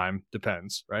recovery time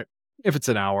depends, right? If it's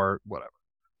an hour, whatever.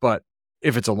 But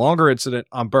if it's a longer incident,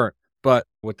 I'm burnt. But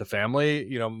with the family,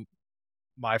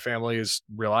 my family has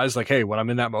realized like, hey, when I'm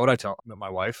in that mode, I tell my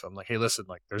wife, I'm like, hey, listen,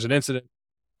 like there's an incident.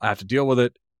 I have to deal with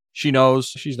it. She knows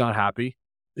she's not happy,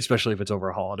 especially if it's over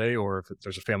a holiday or if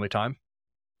there's a family time.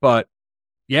 But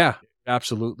yeah,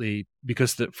 absolutely.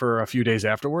 Because for a few days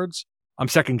afterwards, I'm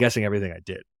second guessing everything I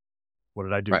did. What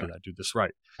did I do? Right. Did I do this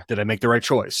right? Did I make the right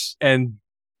choice? And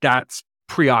that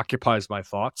preoccupies my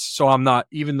thoughts. So I'm not,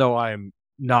 even though I'm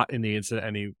not in the incident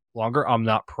any longer, I'm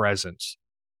not present.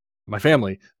 My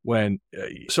family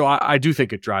so I do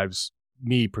think it drives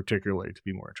me particularly to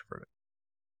be more introverted.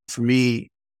 For me,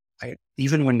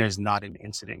 even when there's not an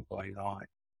incident going on,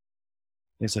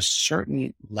 there's a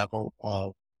certain level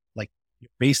of like your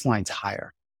baseline's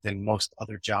higher than most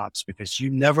other jobs because you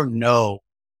never know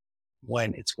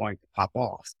when it's going to pop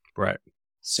off. Right.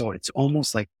 So it's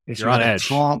almost like You're on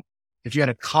edge. if you had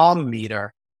a calm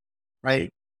meter,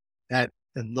 right, that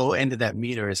the low end of that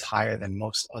meter is higher than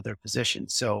most other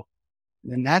positions. So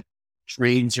then that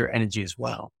drains your energy as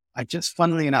well.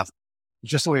 Funnily enough,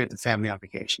 just away at the family on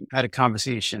vacation, I had a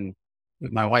conversation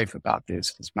with my wife about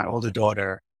this because my older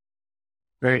daughter,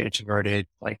 very introverted,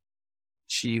 like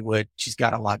she's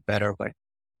got a lot better, but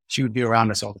she would be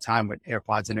around us all the time with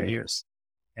AirPods in her ears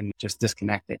and just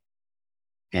disconnected.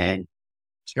 And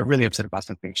she got really upset about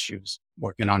something. She was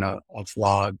working on a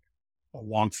vlog, a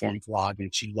long form vlog,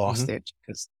 and she Hmm. lost it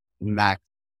because Mac,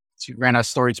 she ran out of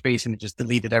storage space and it just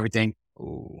deleted everything.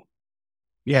 Ooh.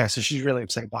 Yeah. So she's really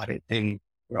upset about it. And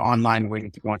we're online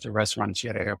waiting to go into a restaurant and she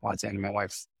had her AirPods in. And my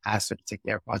wife asked her to take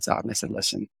the AirPods out. And I said,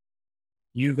 listen,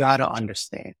 you got to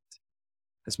understand,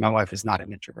 because my wife is not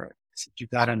an introvert. I said, you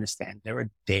got to understand there are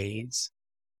days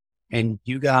and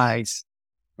you guys,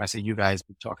 when I say you guys,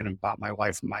 I'm talking about my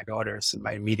wife and my daughters and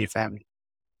my immediate family.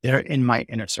 They're in my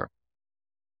inner circle.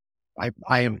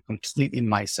 I am completely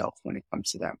myself when it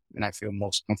comes to them, and I feel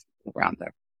most comfortable around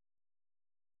them.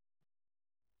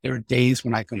 There are days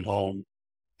when I come home,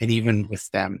 and even with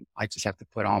them, I just have to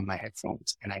put on my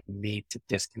headphones and I need to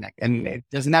disconnect. And it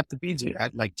doesn't have to be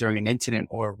like during an incident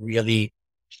or a really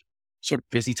sort of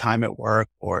busy time at work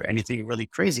or anything really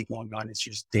crazy going on. It's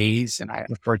just days, and I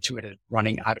refer to it as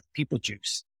running out of people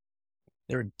juice.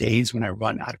 There are days when I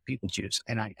run out of people juice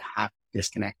and I have to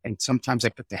disconnect. And sometimes I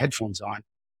put the headphones on.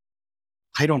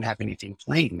 I don't have anything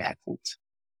playing that headphones.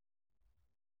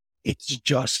 It's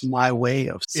just my way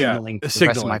of Yeah. signaling to the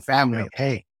rest of my Signaling. family, Yeah.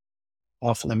 hey,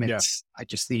 off Yeah. limits. I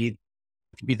just need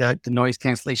to be the noise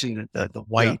cancellation, the Yeah.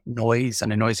 white noise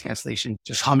and the noise cancellation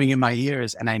just humming in my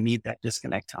ears. And I need that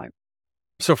disconnect time.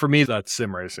 So for me, that's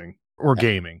sim racing or Yeah.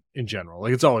 gaming in general.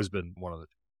 Like it's always been one of the,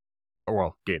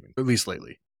 well, gaming, at least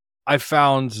lately. I've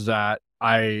found that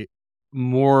I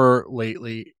more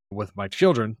lately with my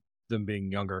children, them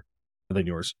being younger than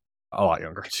yours, a lot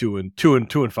younger, two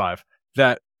and 5,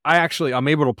 that I'm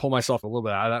able to pull myself a little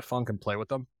bit out of that funk and play with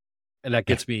them. And that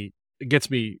Yeah. it gets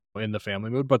me in the family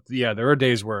mood. But yeah, there are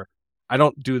days where I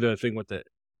don't do the thing with the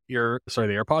the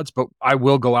AirPods, but I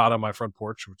will go out on my front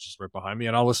porch, which is right behind me,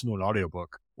 and I'll listen to an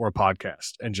audiobook or a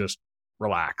podcast and just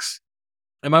relax.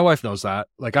 And my wife knows that.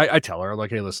 Like I tell her, like,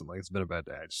 hey, listen, like it's been a bad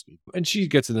day. I just need, and she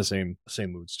gets in the same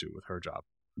moods too with her job.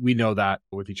 We know that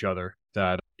with each other,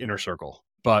 that inner circle.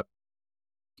 But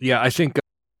yeah, I think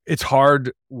it's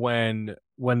hard when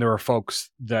there are folks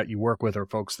that you work with or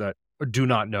folks that do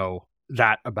not know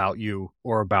that about you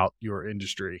or about your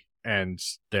industry, and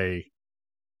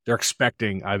they're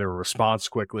expecting either a response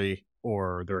quickly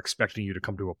or they're expecting you to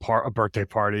come to a birthday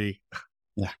party.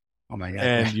 Yeah. Oh my God. Yeah.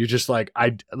 And you just like,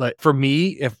 for me,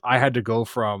 if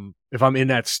I'm in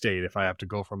that state, if I have to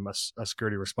go from a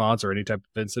security response or any type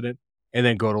of incident and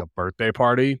then go to a birthday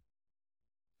party,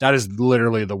 that is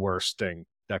literally the worst thing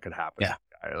that could happen. Yeah.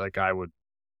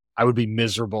 I would be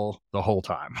miserable the whole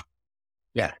time.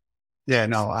 Yeah. Yeah.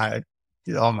 No,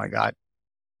 oh my God.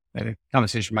 I had a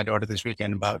conversation with my daughter this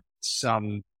weekend about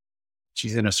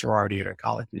she's in a sorority at her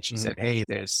college. And she Mhm. said, hey,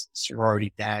 there's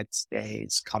sorority dad's day.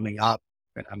 It's coming up.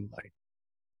 And I'm like,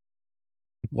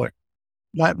 what?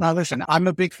 Now listen, I'm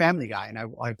a big family guy and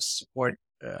I support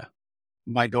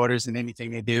my daughters in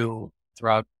anything they do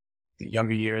throughout the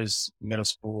younger years, middle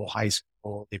school, high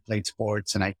school. They played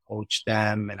sports and I coached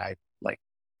them and I like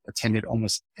attended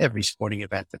almost every sporting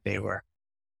event that they were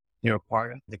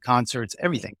part of, the concerts,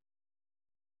 everything.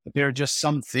 But there are just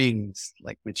some things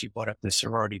like when she brought up the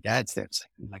sorority dads, that's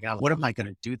like, oh my God, what am I going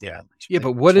to do there? Yeah, Like,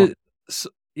 but what is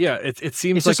yeah, it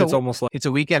seems it's like just it's almost like it's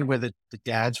a weekend where the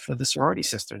dads for the sorority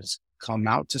sisters come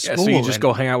out to yeah, so you school just go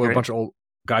and hang out with a they're bunch of old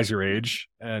guys your age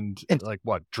and and like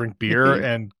what, drink beer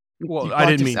and you well, I caught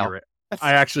didn't mean yourself. your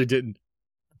I actually didn't.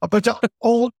 A bunch of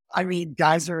old, I mean,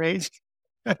 guys are aged.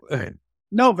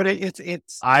 No, but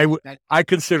it's I w- that, I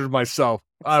considered myself.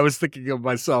 I was thinking of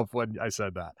myself when I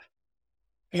said that.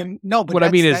 and no, but What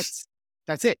I mean is,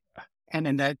 that's it. And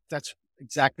then that's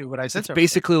exactly what I said it's to her. I was like,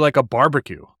 basically like a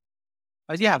barbecue.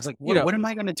 yeah, I was like, You know, what am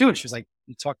I going to do? And she was like,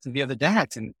 you talk to the other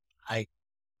dads. And I,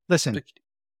 listen, like,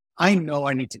 I know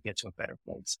I need to get to a better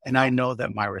place. And I know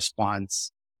that my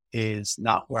response is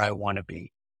not where I want to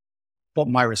be. But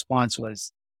my response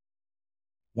was,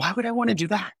 why would I want to do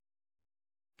that?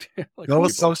 like Go people.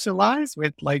 socialize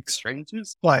with like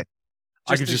strangers? But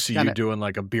I just could to just see kind you of, doing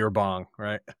like a beer bong,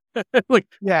 right? Like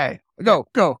yeah, yeah, go,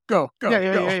 go, go, yeah, go,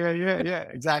 yeah, go. yeah, yeah, yeah, yeah,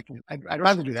 exactly. I'd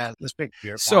rather do that. Let's pick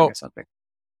beer pong So or something.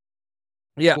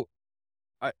 yeah,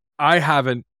 I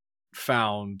haven't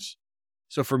found.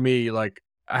 So for me, like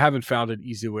I haven't found an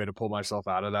easy way to pull myself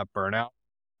out of that burnout.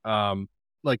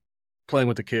 Like playing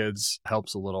with the kids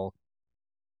helps a little.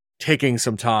 Taking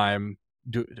some time,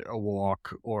 do a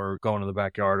walk or going to the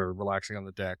backyard or relaxing on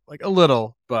the deck, like a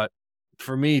little. But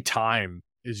for me, time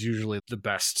is usually the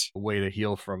best way to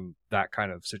heal from that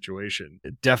kind of situation.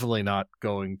 Definitely not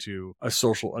going to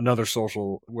another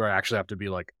social where I actually have to be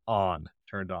like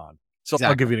turned on. So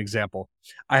I'll give Exactly. you an example.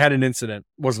 I had an incident,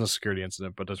 wasn't a security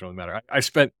incident, but doesn't really matter. I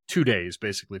spent 2 days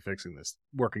basically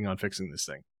working on fixing this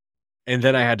thing. And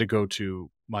then I had to go to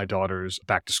my daughter's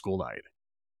back to school night.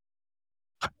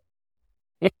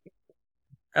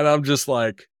 And I'm just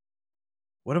like,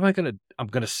 what am I gonna? I'm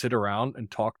gonna sit around and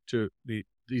talk to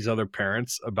these other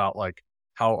parents about like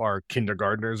how our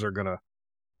kindergartners are gonna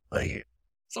like.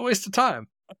 It's a waste of time.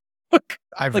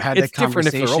 I've Like had it's that different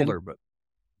if they're conversation. older, but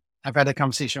I've had that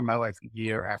conversation with my wife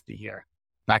year after year,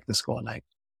 back to school night.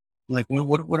 Like,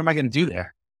 what am I going to do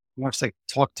there? She wants to like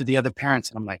talk to the other parents.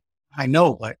 And I'm like, I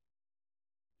know,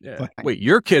 yeah. but Wait,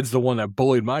 your kid's the one that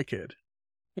bullied my kid,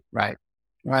 right,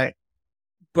 right.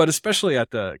 but especially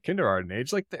at the kindergarten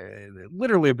age, like they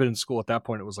literally have been in school at that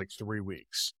point. It was like 3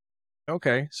 weeks.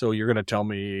 Okay, so you're gonna tell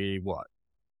me what?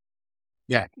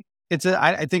 Yeah.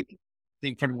 I think the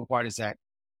incredible part is that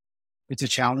it's a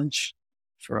challenge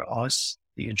for us,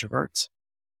 the introverts.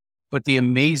 But the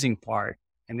amazing part,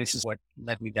 and this is what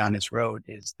led me down this road,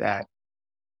 is that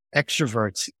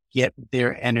extroverts get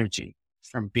their energy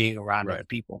from being around other Right.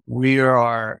 people. We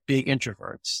are big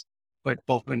introverts, but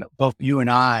both you and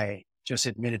I just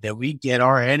admitted that we get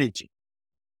our energy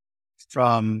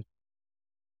from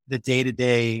the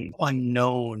day-to-day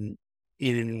unknown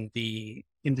in the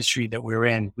industry that we're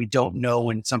in. We don't know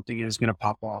when something is going to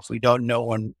pop off. We don't know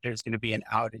when there's going to be an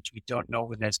outage. We don't know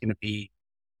when there's going to be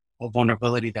a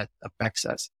vulnerability that affects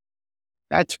us.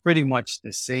 That's pretty much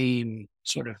the same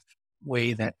sort of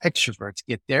way that extroverts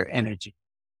get their energy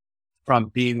from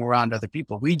being around other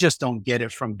people. We just don't get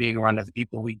it from being around other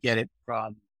people. We get it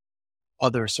from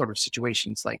other sort of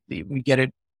situations. We get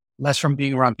it less from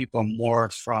being around people, more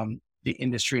from the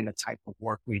industry and the type of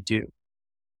work we do.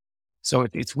 So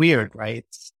it's weird, right?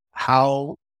 It's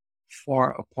how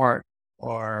far apart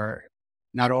are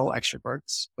not all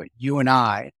extroverts, but you and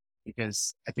I,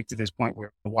 because I think to this point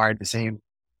we're wired the same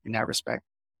in that respect.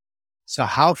 So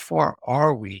how far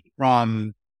are we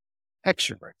from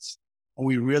extroverts? Are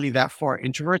we really that far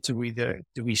introverts?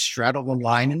 Do we straddle the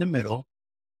line in the middle?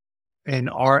 And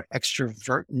our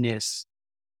extrovertness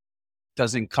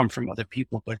doesn't come from other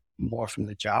people, but more from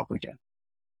the job we do.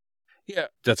 Yeah,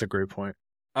 that's a great point.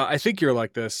 I think you're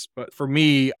like this, but for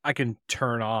me, I can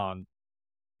turn on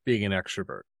being an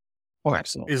extrovert Oh,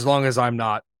 absolutely. as long as I'm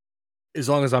not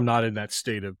in that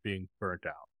state of being burnt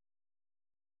out.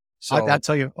 I'll So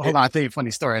tell you, hold on, I'll tell you a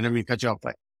funny story. I didn't mean to cut you off,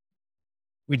 but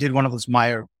we did one of those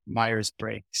Myers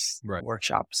breaks right.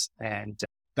 workshops. And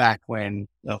back when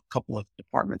a couple of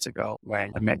departments ago,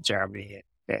 when I met Jeremy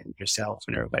and yourself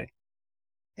and everybody,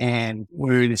 and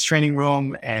we're in this training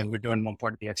room and we're doing one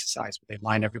part of the exercise, where they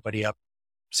line everybody up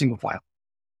single file.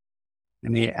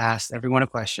 And they asked everyone a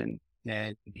question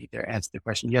and you either answer the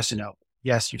question, yes or no.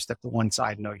 Yes, you step to one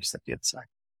side. No, you step to the other side.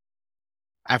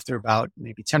 After about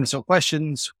maybe 10 or so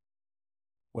questions,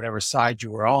 whatever side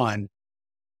you were on,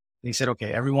 they said,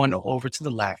 okay, everyone over to the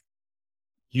left.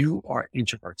 you are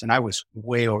introverts. And I was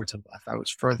way over to the left. I was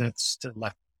furthest to the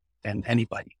left than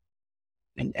anybody.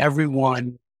 And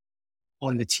everyone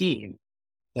on the team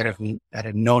that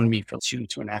had known me for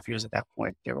 2.5 years at that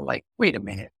point, they were like, wait a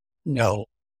minute. No,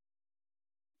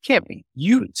 can't be.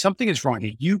 Something is wrong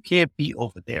here. You can't be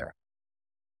over there.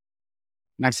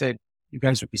 And I said, you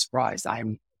guys would be surprised.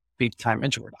 I'm a big time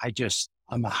introvert.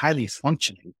 I'm a highly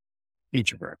functioning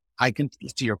introvert.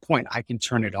 To your point, I can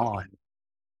turn it on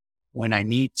when I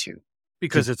need to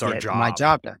because it's our get job. my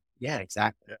job done. Yeah,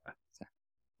 exactly. Yeah. Exactly.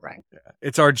 Right. Yeah.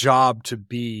 It's our job to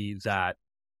be that,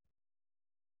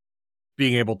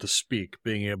 being able to speak,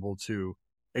 being able to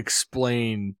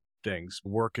explain things,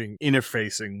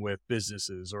 interfacing with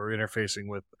businesses or interfacing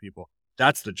with people.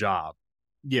 That's the job.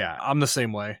 Yeah, I'm the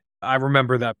same way. I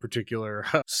remember that particular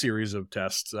series of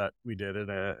tests that we did.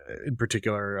 In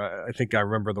particular, I think I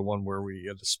remember the one where we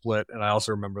had to split, and I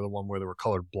also remember the one where there were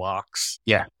colored blocks.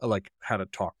 Yeah. I like how to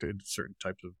talk to certain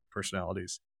types of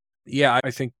personalities. Yeah,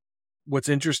 I think what's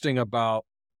interesting about,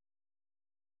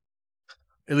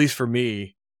 at least for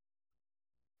me,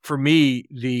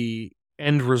 the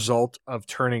end result of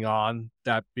turning on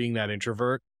that, being that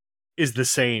introvert, is the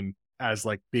same as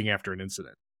like being after an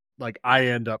incident. Like I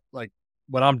end up like,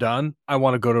 when I'm done, I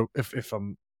want to go to, if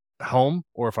I'm home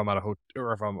or if I'm at a hotel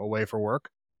or if I'm away for work,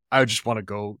 I just want to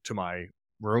go to my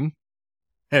room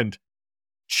and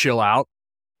chill out.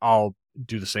 I'll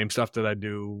do the same stuff that I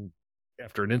do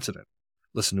after an incident.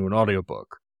 Listen to an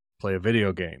audiobook, play a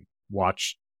video game,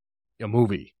 watch a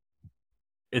movie.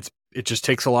 It just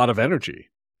takes a lot of energy.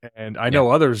 And I know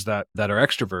others that are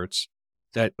extroverts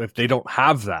that if they don't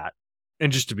have that,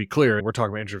 and just to be clear, we're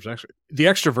talking about introverts and extroverts. The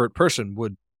extrovert person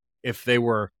would, if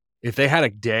they had a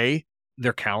day,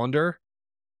 their calendar,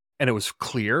 and it was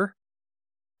clear,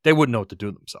 they wouldn't know what to do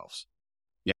with themselves.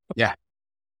 Yeah. Yeah.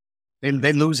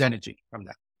 They lose energy from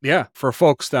that. Yeah. For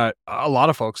a lot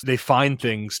of folks, they find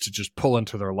things to just pull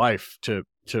into their life to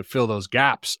fill those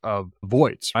gaps of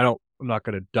voids. I'm not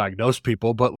going to diagnose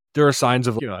people, but there are signs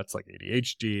of, it's like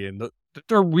ADHD, and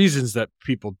there are reasons that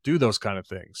people do those kind of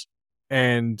things.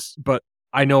 But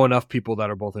I know enough people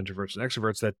that are both introverts and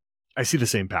extroverts that I see the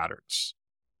same patterns.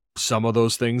 Some of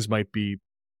those things might be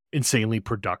insanely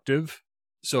productive.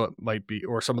 So it might be,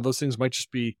 or some of those things might just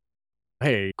be,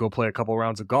 hey, go play a couple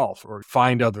rounds of golf or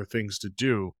find other things to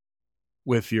do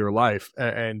with your life.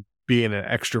 And being an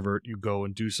extrovert, you go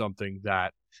and do something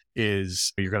that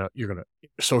is, you're going to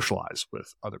socialize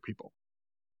with other people.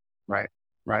 Right.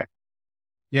 Right.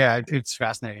 Yeah. It's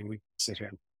fascinating. We sit here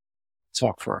and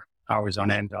talk for hours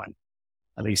on end on,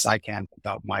 at least I can,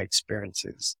 about my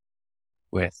experiences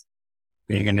with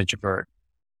being an introvert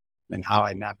and how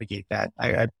I navigate that.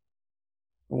 I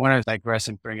want to digress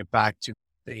and bring it back to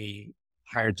the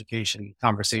higher education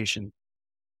conversation.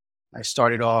 I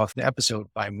started off the episode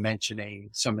by mentioning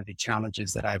some of the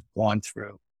challenges that I've gone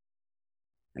through.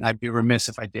 And I'd be remiss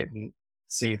if I didn't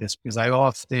say this, because I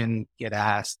often get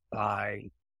asked by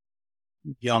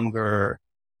younger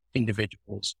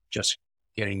individuals just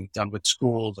getting done with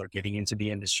school or getting into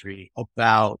the industry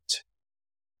about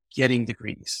getting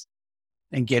degrees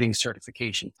and getting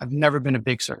certification. I've never been a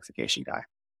big certification guy.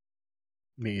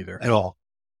 Me either. At all.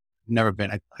 Never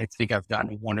been. I think I've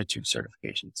gotten 1 or 2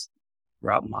 certifications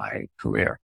throughout my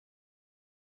career.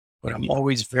 But I'm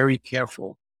always very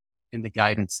careful in the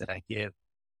guidance that I give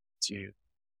to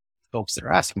folks that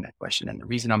are asking that question. And the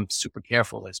reason I'm super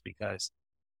careful is because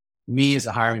me as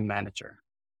a hiring manager,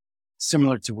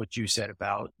 similar to what you said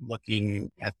about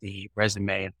looking at the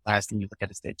resume, and the last thing you look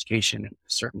at is the education, and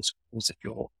certain schools that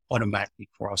you'll automatically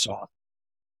cross off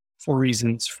for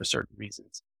certain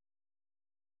reasons.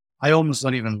 I almost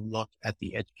don't even look at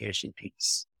the education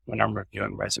piece when I'm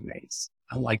reviewing resumes.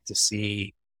 I like to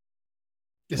see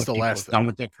It's what the people last have done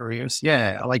with their careers.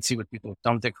 Yeah, I like to see what people have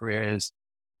done with their careers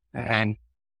and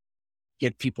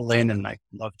get people in. And I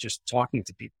love just talking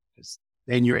to people, because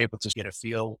then you're able to get a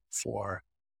feel for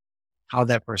how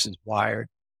that person's wired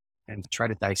and try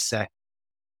to dissect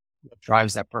what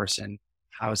drives that person.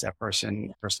 How is that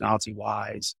person personality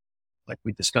wise? Like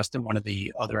we discussed in one of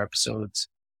the other episodes,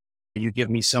 you give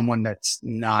me someone that's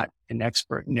not an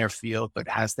expert in their field, but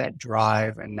has that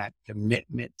drive and that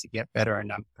commitment to get better.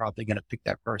 And I'm probably going to pick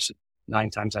that person 9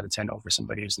 times out of 10 over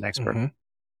somebody who's an expert. Mm-hmm.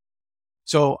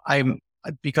 So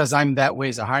because I'm that way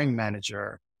as a hiring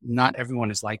manager, not everyone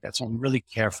is like that. So I'm really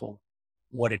careful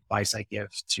what advice I give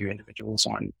to individuals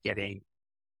on getting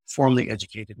formally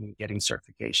educated and getting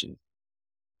certification.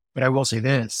 But I will say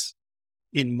this,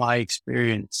 in my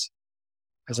experience,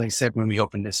 as I said, when we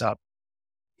opened this up,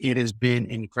 it has been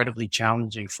incredibly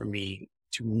challenging for me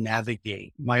to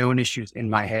navigate my own issues in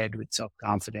my head with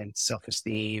self-confidence,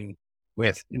 self-esteem,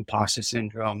 with imposter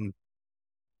syndrome,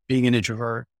 being an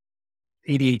introvert,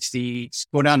 ADHD,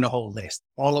 go down the whole list.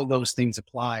 All of those things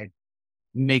applied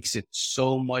makes it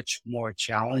so much more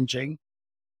challenging.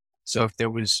 So if there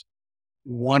was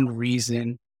one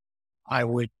reason I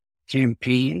would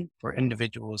campaign for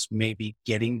individuals maybe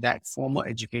getting that formal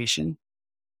education,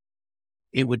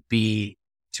 it would be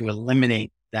to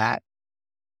eliminate that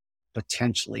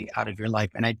potentially out of your life.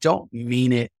 And I don't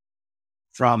mean it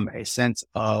from a sense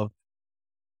of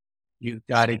you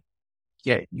got to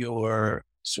get your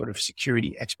sort of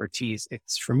security expertise.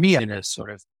 It's for me in a sort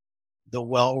of the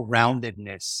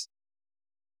well-roundedness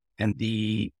and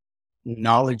the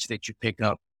knowledge that you pick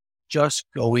up just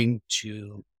going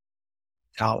to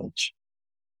college.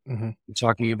 Mhm. I'm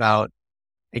talking about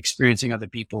experiencing other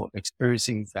people,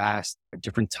 experiencing vast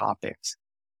different topics,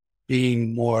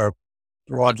 being more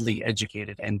broadly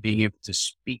educated and being able to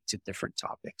speak to different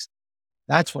topics.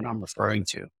 That's what I'm referring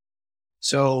to.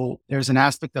 So there's an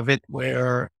aspect of it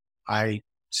where I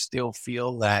still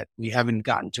feel that we haven't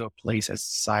gotten to a place as a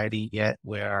society yet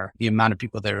where the amount of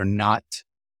people that are not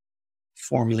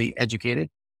formally educated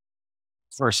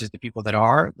versus the people that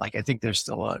are, like, I think there's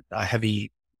still a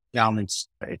heavy balance.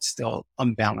 It's still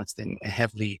unbalanced and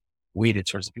heavily weighted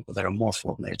towards the people that are more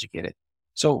formally educated.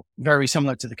 So very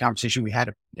similar to the conversation we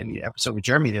had in the episode with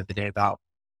Jeremy the other day about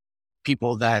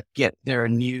people that get their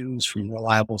news from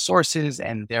reliable sources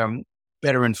and they're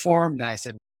better informed. And I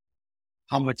said,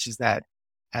 how much is that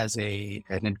as an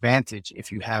advantage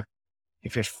if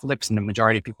it flips and the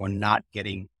majority of people are not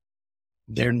getting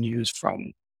their news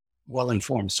from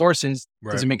well-informed sources?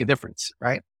 Does Right. it make a difference?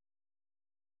 Right.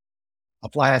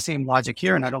 Apply that same logic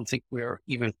here. And I don't think we're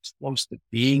even close to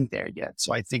being there yet.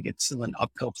 So I think it's still an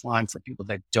uphill climb for people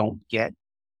that don't get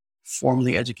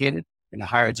formally educated in a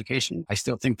higher education. I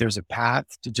still think there's a path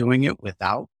to doing it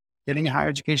without getting a higher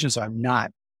education. So I'm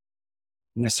not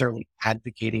necessarily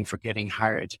advocating for getting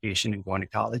higher education and going to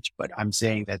college, but I'm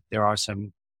saying that there are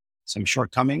some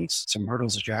shortcomings, some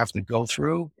hurdles that you have to go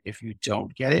through if you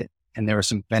don't get it. And there are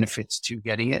some benefits to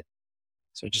getting it.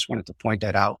 So I just wanted to point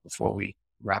that out before we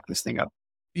wrap this thing up.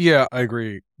 Yeah, I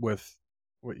agree with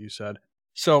what you said.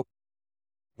 So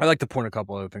I like to point a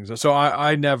couple other things out. So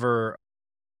I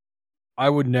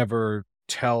would never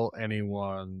tell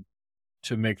anyone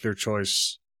to make their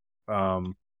choice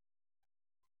to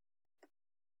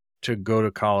go to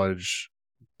college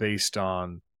based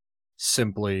on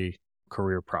simply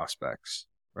career prospects,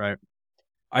 right?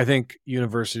 I think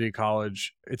university,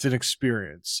 college, it's an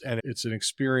experience, and it's an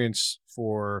experience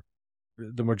for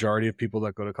the majority of people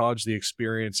that go to college. The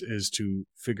experience is to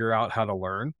figure out how to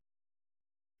learn,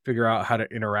 figure out how to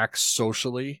interact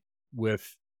socially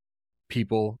with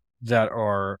people that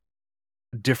are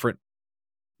different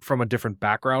from a different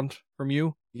background from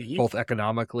you, Mhm. both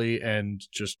economically and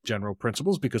just general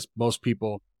principles, because most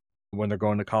people, when they're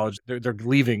going to college, they're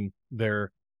leaving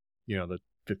their, the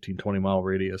 15-20 mile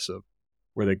radius of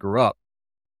where they grew up.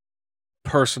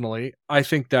 Personally, I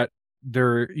think that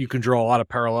you can draw a lot of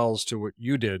parallels to what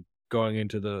you did going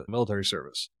into the military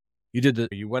service.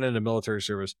 You went into military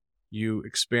service, you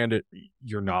expanded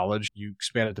your knowledge, you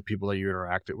expanded the people that you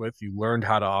interacted with, you learned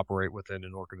how to operate within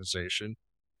an organization,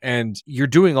 and you're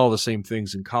doing all the same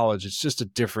things in college. It's just a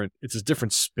different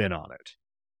spin on it.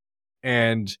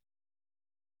 And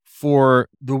for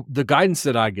the guidance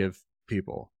that I give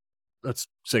people, let's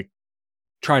say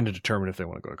trying to determine if they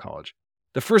want to go to college,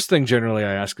 the first thing generally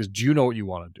I ask is, do you know what you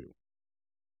want to do?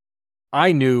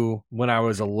 I knew when I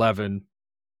was 11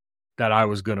 that I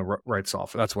was going to write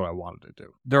software. That's what I wanted to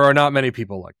do. There are not many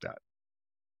people like that,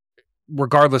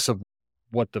 regardless of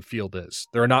what the field is.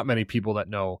 There are not many people that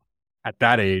know at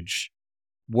that age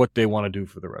what they want to do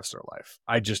for the rest of their life.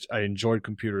 I enjoyed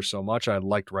computers so much. I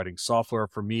liked writing software.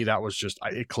 For me, that was just,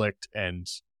 it clicked, and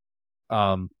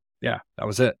yeah, that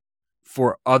was it.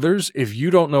 For others, if you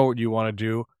don't know what you want to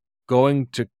do, going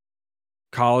to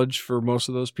college for most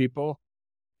of those people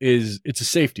it's a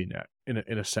safety net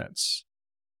in a sense,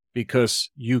 because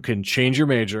you can change your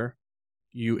major,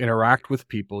 you interact with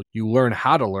people, you learn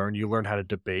how to learn, you learn how to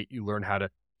debate, you learn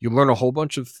a whole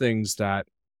bunch of things that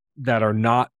are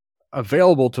not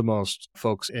available to most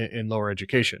folks in lower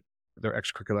education. There are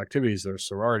extracurricular activities, there are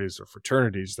sororities, there are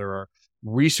fraternities, there are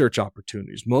research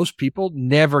opportunities. Most people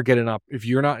never get if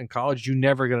you're not in college, you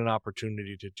never get an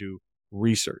opportunity to do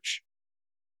research.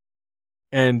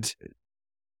 And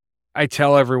I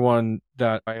tell everyone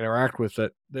that I interact with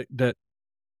that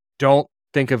don't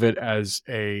think of it as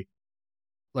I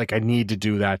need to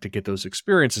do that to get those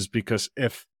experiences, because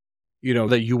if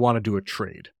that you want to do a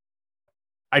trade,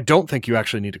 I don't think you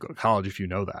actually need to go to college if you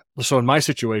know that. So in my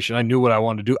situation, I knew what I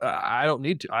wanted to do. I don't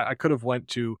need to. I could have went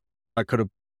to I could have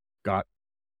got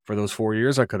for those 4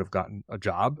 years, I could have gotten a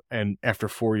job. And after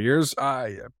 4 years,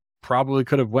 I probably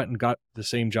could have went and got the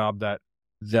same job that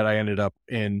I ended up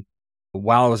in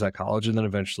while I was at college, and then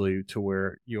eventually to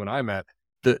where you and I met.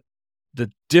 The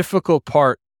difficult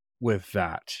part with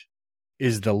that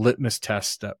is the litmus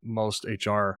test that most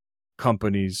HR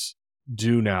companies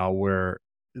do now, where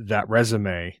that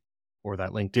resume or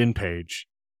that LinkedIn page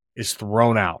is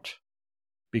thrown out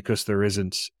because there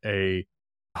isn't a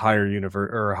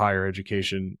higher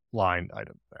education line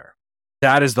item there.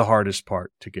 That is the hardest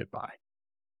part to get by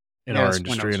in our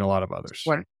industry and a lot of others.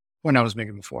 When I was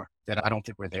making before, that I don't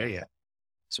think we're there yet.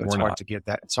 So it's hard to get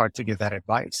that. It's hard to give that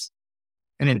advice.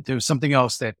 And then there was something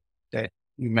else that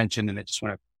you mentioned, and I just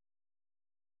want to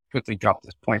quickly drop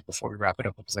this point before we wrap it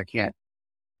up, because I can't.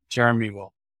 Jeremy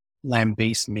will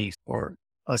lambaste me for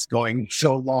us going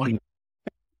so long.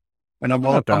 And I'm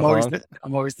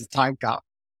always the time cop.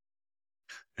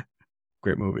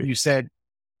 Great movie. You said,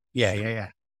 yeah.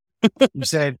 You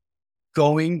said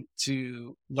going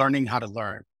to learning how to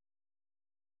learn.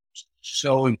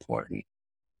 So important.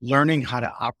 Learning how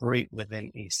to operate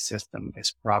within a system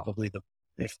is probably the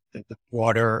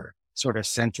broader sort of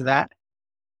sense of that.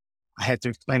 I had to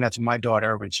explain that to my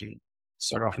daughter when she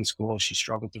started off in school. She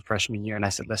struggled through freshman year. And I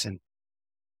said, listen,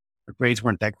 her grades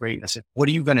weren't that great. And I said,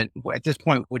 at this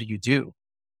point, what do you do?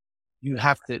 You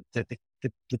have to,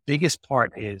 the biggest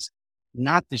part is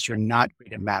not that you're not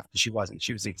great at math, because she wasn't.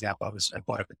 She was the example I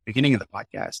brought up at the beginning of the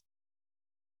podcast.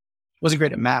 Wasn't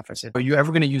great at math. I said, are you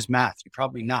ever going to use math? You're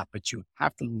probably not, but you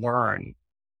have to learn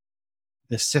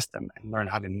the system and learn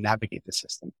how to navigate the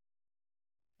system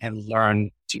and learn,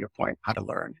 to your point, how to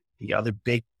learn. The other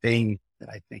big thing that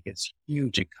I think is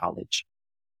huge in college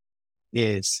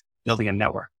is building a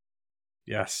network.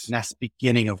 Yes. And that's the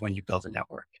beginning of when you build a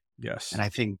network. Yes. And I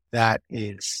think that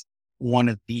is one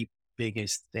of the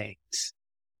biggest things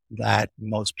that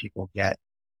most people get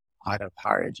out of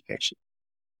higher education.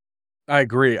 I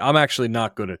agree. I'm actually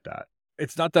not good at that.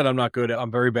 It's not that I'm not good at,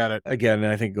 I'm very bad at, again,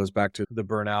 and I think it goes back to the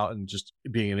burnout and just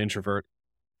being an introvert.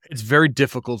 It's very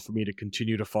difficult for me to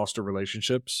continue to foster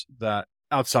relationships that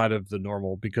outside of the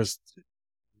normal, because you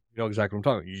know exactly what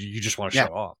I'm talking about. You just want to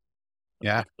show off.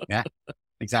 Yeah,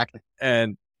 exactly.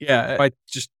 And if I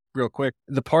just real quick,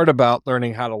 the part about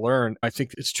learning how to learn, I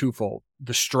think it's twofold.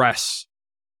 The stress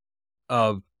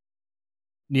of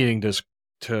needing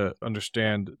to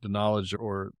understand the knowledge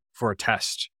or for a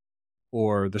test,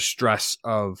 or the stress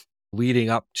of leading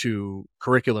up to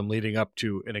curriculum, leading up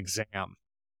to an exam.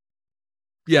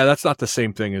 Yeah, that's not the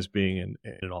same thing as being in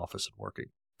an office and working,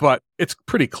 but it's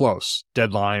pretty close.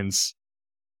 Deadlines,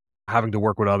 having to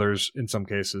work with others in some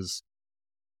cases,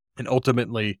 and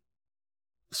ultimately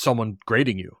someone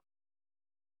grading you.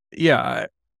 Yeah,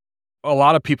 a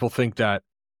lot of people think that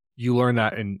you learn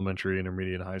that in elementary,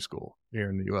 intermediate, and high school here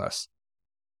in the U.S.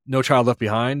 No Child Left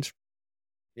Behind.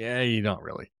 Yeah, you don't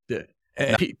really.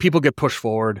 People get pushed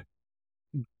forward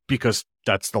because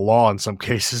that's the law in some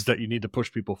cases, that you need to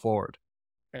push people forward.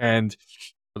 And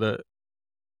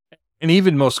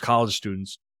even most college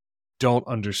students don't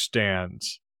understand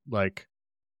like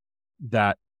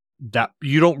that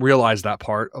you don't realize that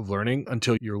part of learning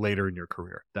until you're later in your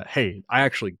career. That, hey,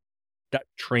 that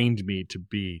trained me to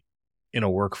be in a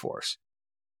workforce.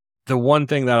 The one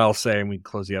thing that I'll say, and we can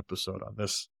close the episode on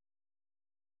this,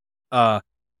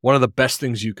 one of the best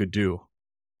things you could do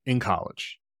in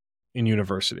college, in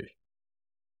university,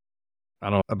 I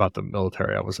don't know about the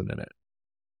military, I wasn't in it,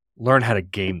 learn how to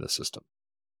game the system.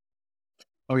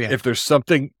 Oh yeah.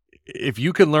 If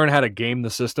you can learn how to game the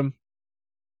system,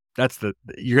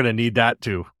 you're going to need that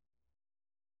too.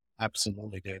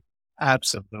 Absolutely, dude.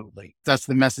 Absolutely. That's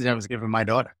the message I was giving my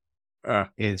daughter,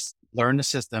 is learn the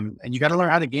system, and you got to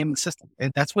learn how to game the system.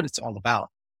 And that's what it's all about.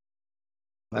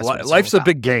 Life's a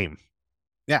big game.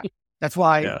 Yeah. That's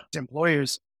why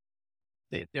employers,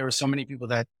 there are so many people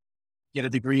that get a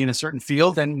degree in a certain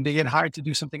field and they get hired to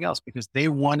do something else, because they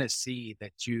want to see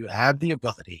that you have the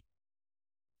ability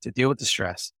to deal with the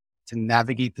stress, to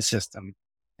navigate the system,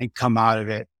 and come out of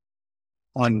it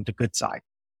on the good side.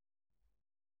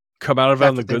 Come out of it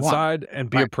on the good side and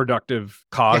be a productive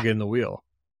cog in the wheel.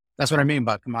 That's what I mean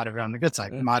by come out of it on the good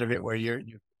side. Come out of it where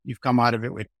you've come out of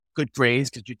it with good grades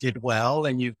because you did well,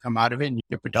 and you've come out of it and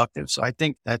you're productive. So I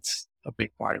think that's a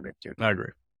big part of it too. I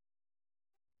agree.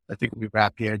 I think we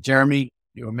wrap here. Jeremy,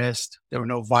 you were missed. There were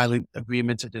no violent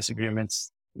agreements or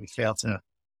disagreements. We failed to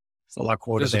fill our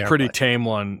quota there. This is a pretty tame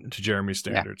one to Jeremy's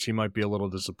standards. He might be a little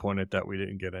disappointed that we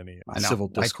didn't get any civil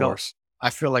discourse. I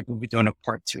feel like we'll be doing a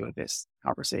part 2 of this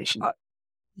conversation.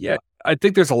 I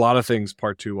think there's a lot of things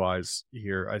part 2 wise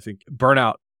here. I think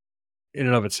burnout in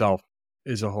and of itself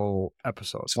is a whole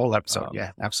episode. This whole episode.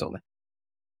 Yeah, absolutely.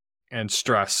 And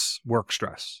stress, work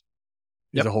stress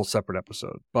is Yep. a whole separate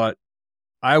episode. But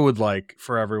I would like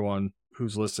for everyone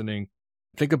who's listening,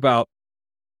 think about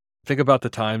the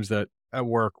times that at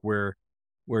work where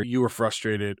you were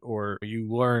frustrated or you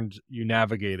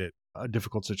navigated a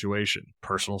difficult situation,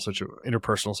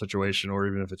 interpersonal situation, or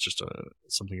even if it's just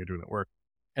something you're doing at work.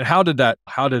 And how did that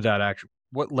actually,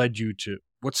 what led you to,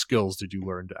 what skills did you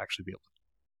learn to actually be able to?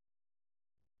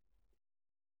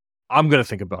 I'm going to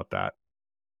think about that.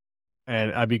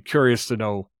 And I'd be curious to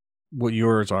know what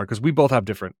yours are, because we both have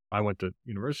different. I went to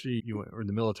university, you were in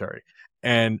the military.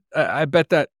 And I bet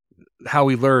that how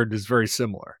we learned is very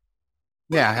similar.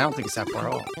 Yeah, I don't think it's that far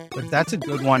off. But that's a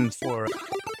good one for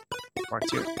part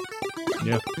 2.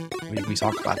 Yeah. We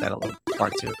talked about that a little,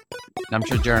 part 2. And I'm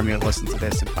sure Jeremy will listen to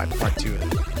this and find part 2.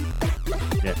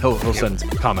 Yeah, he'll send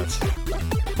comments.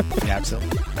 Yeah,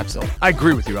 absolutely. Absolutely. I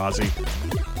agree with you, Ozzy.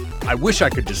 I wish I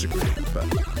could disagree, but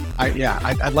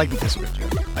I'd like to disagree with you.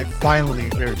 I finally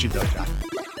agree with you, though, John.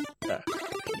 yeah.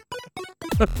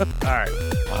 All right.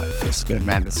 This is good,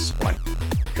 man. This is fun.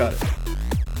 Cut it.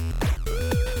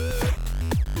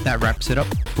 That wraps it up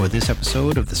for this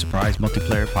episode of the Surprise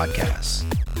Multiplayer Podcast.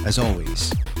 As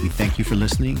always, we thank you for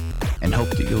listening and hope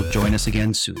that you'll join us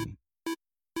again soon.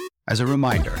 As a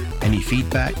reminder, any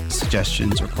feedback,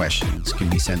 suggestions, or questions can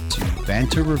be sent to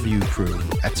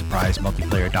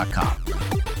banterreviewcrew@surprisemultiplayer.com.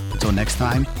 Until next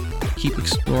time, keep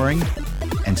exploring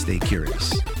and stay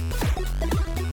curious.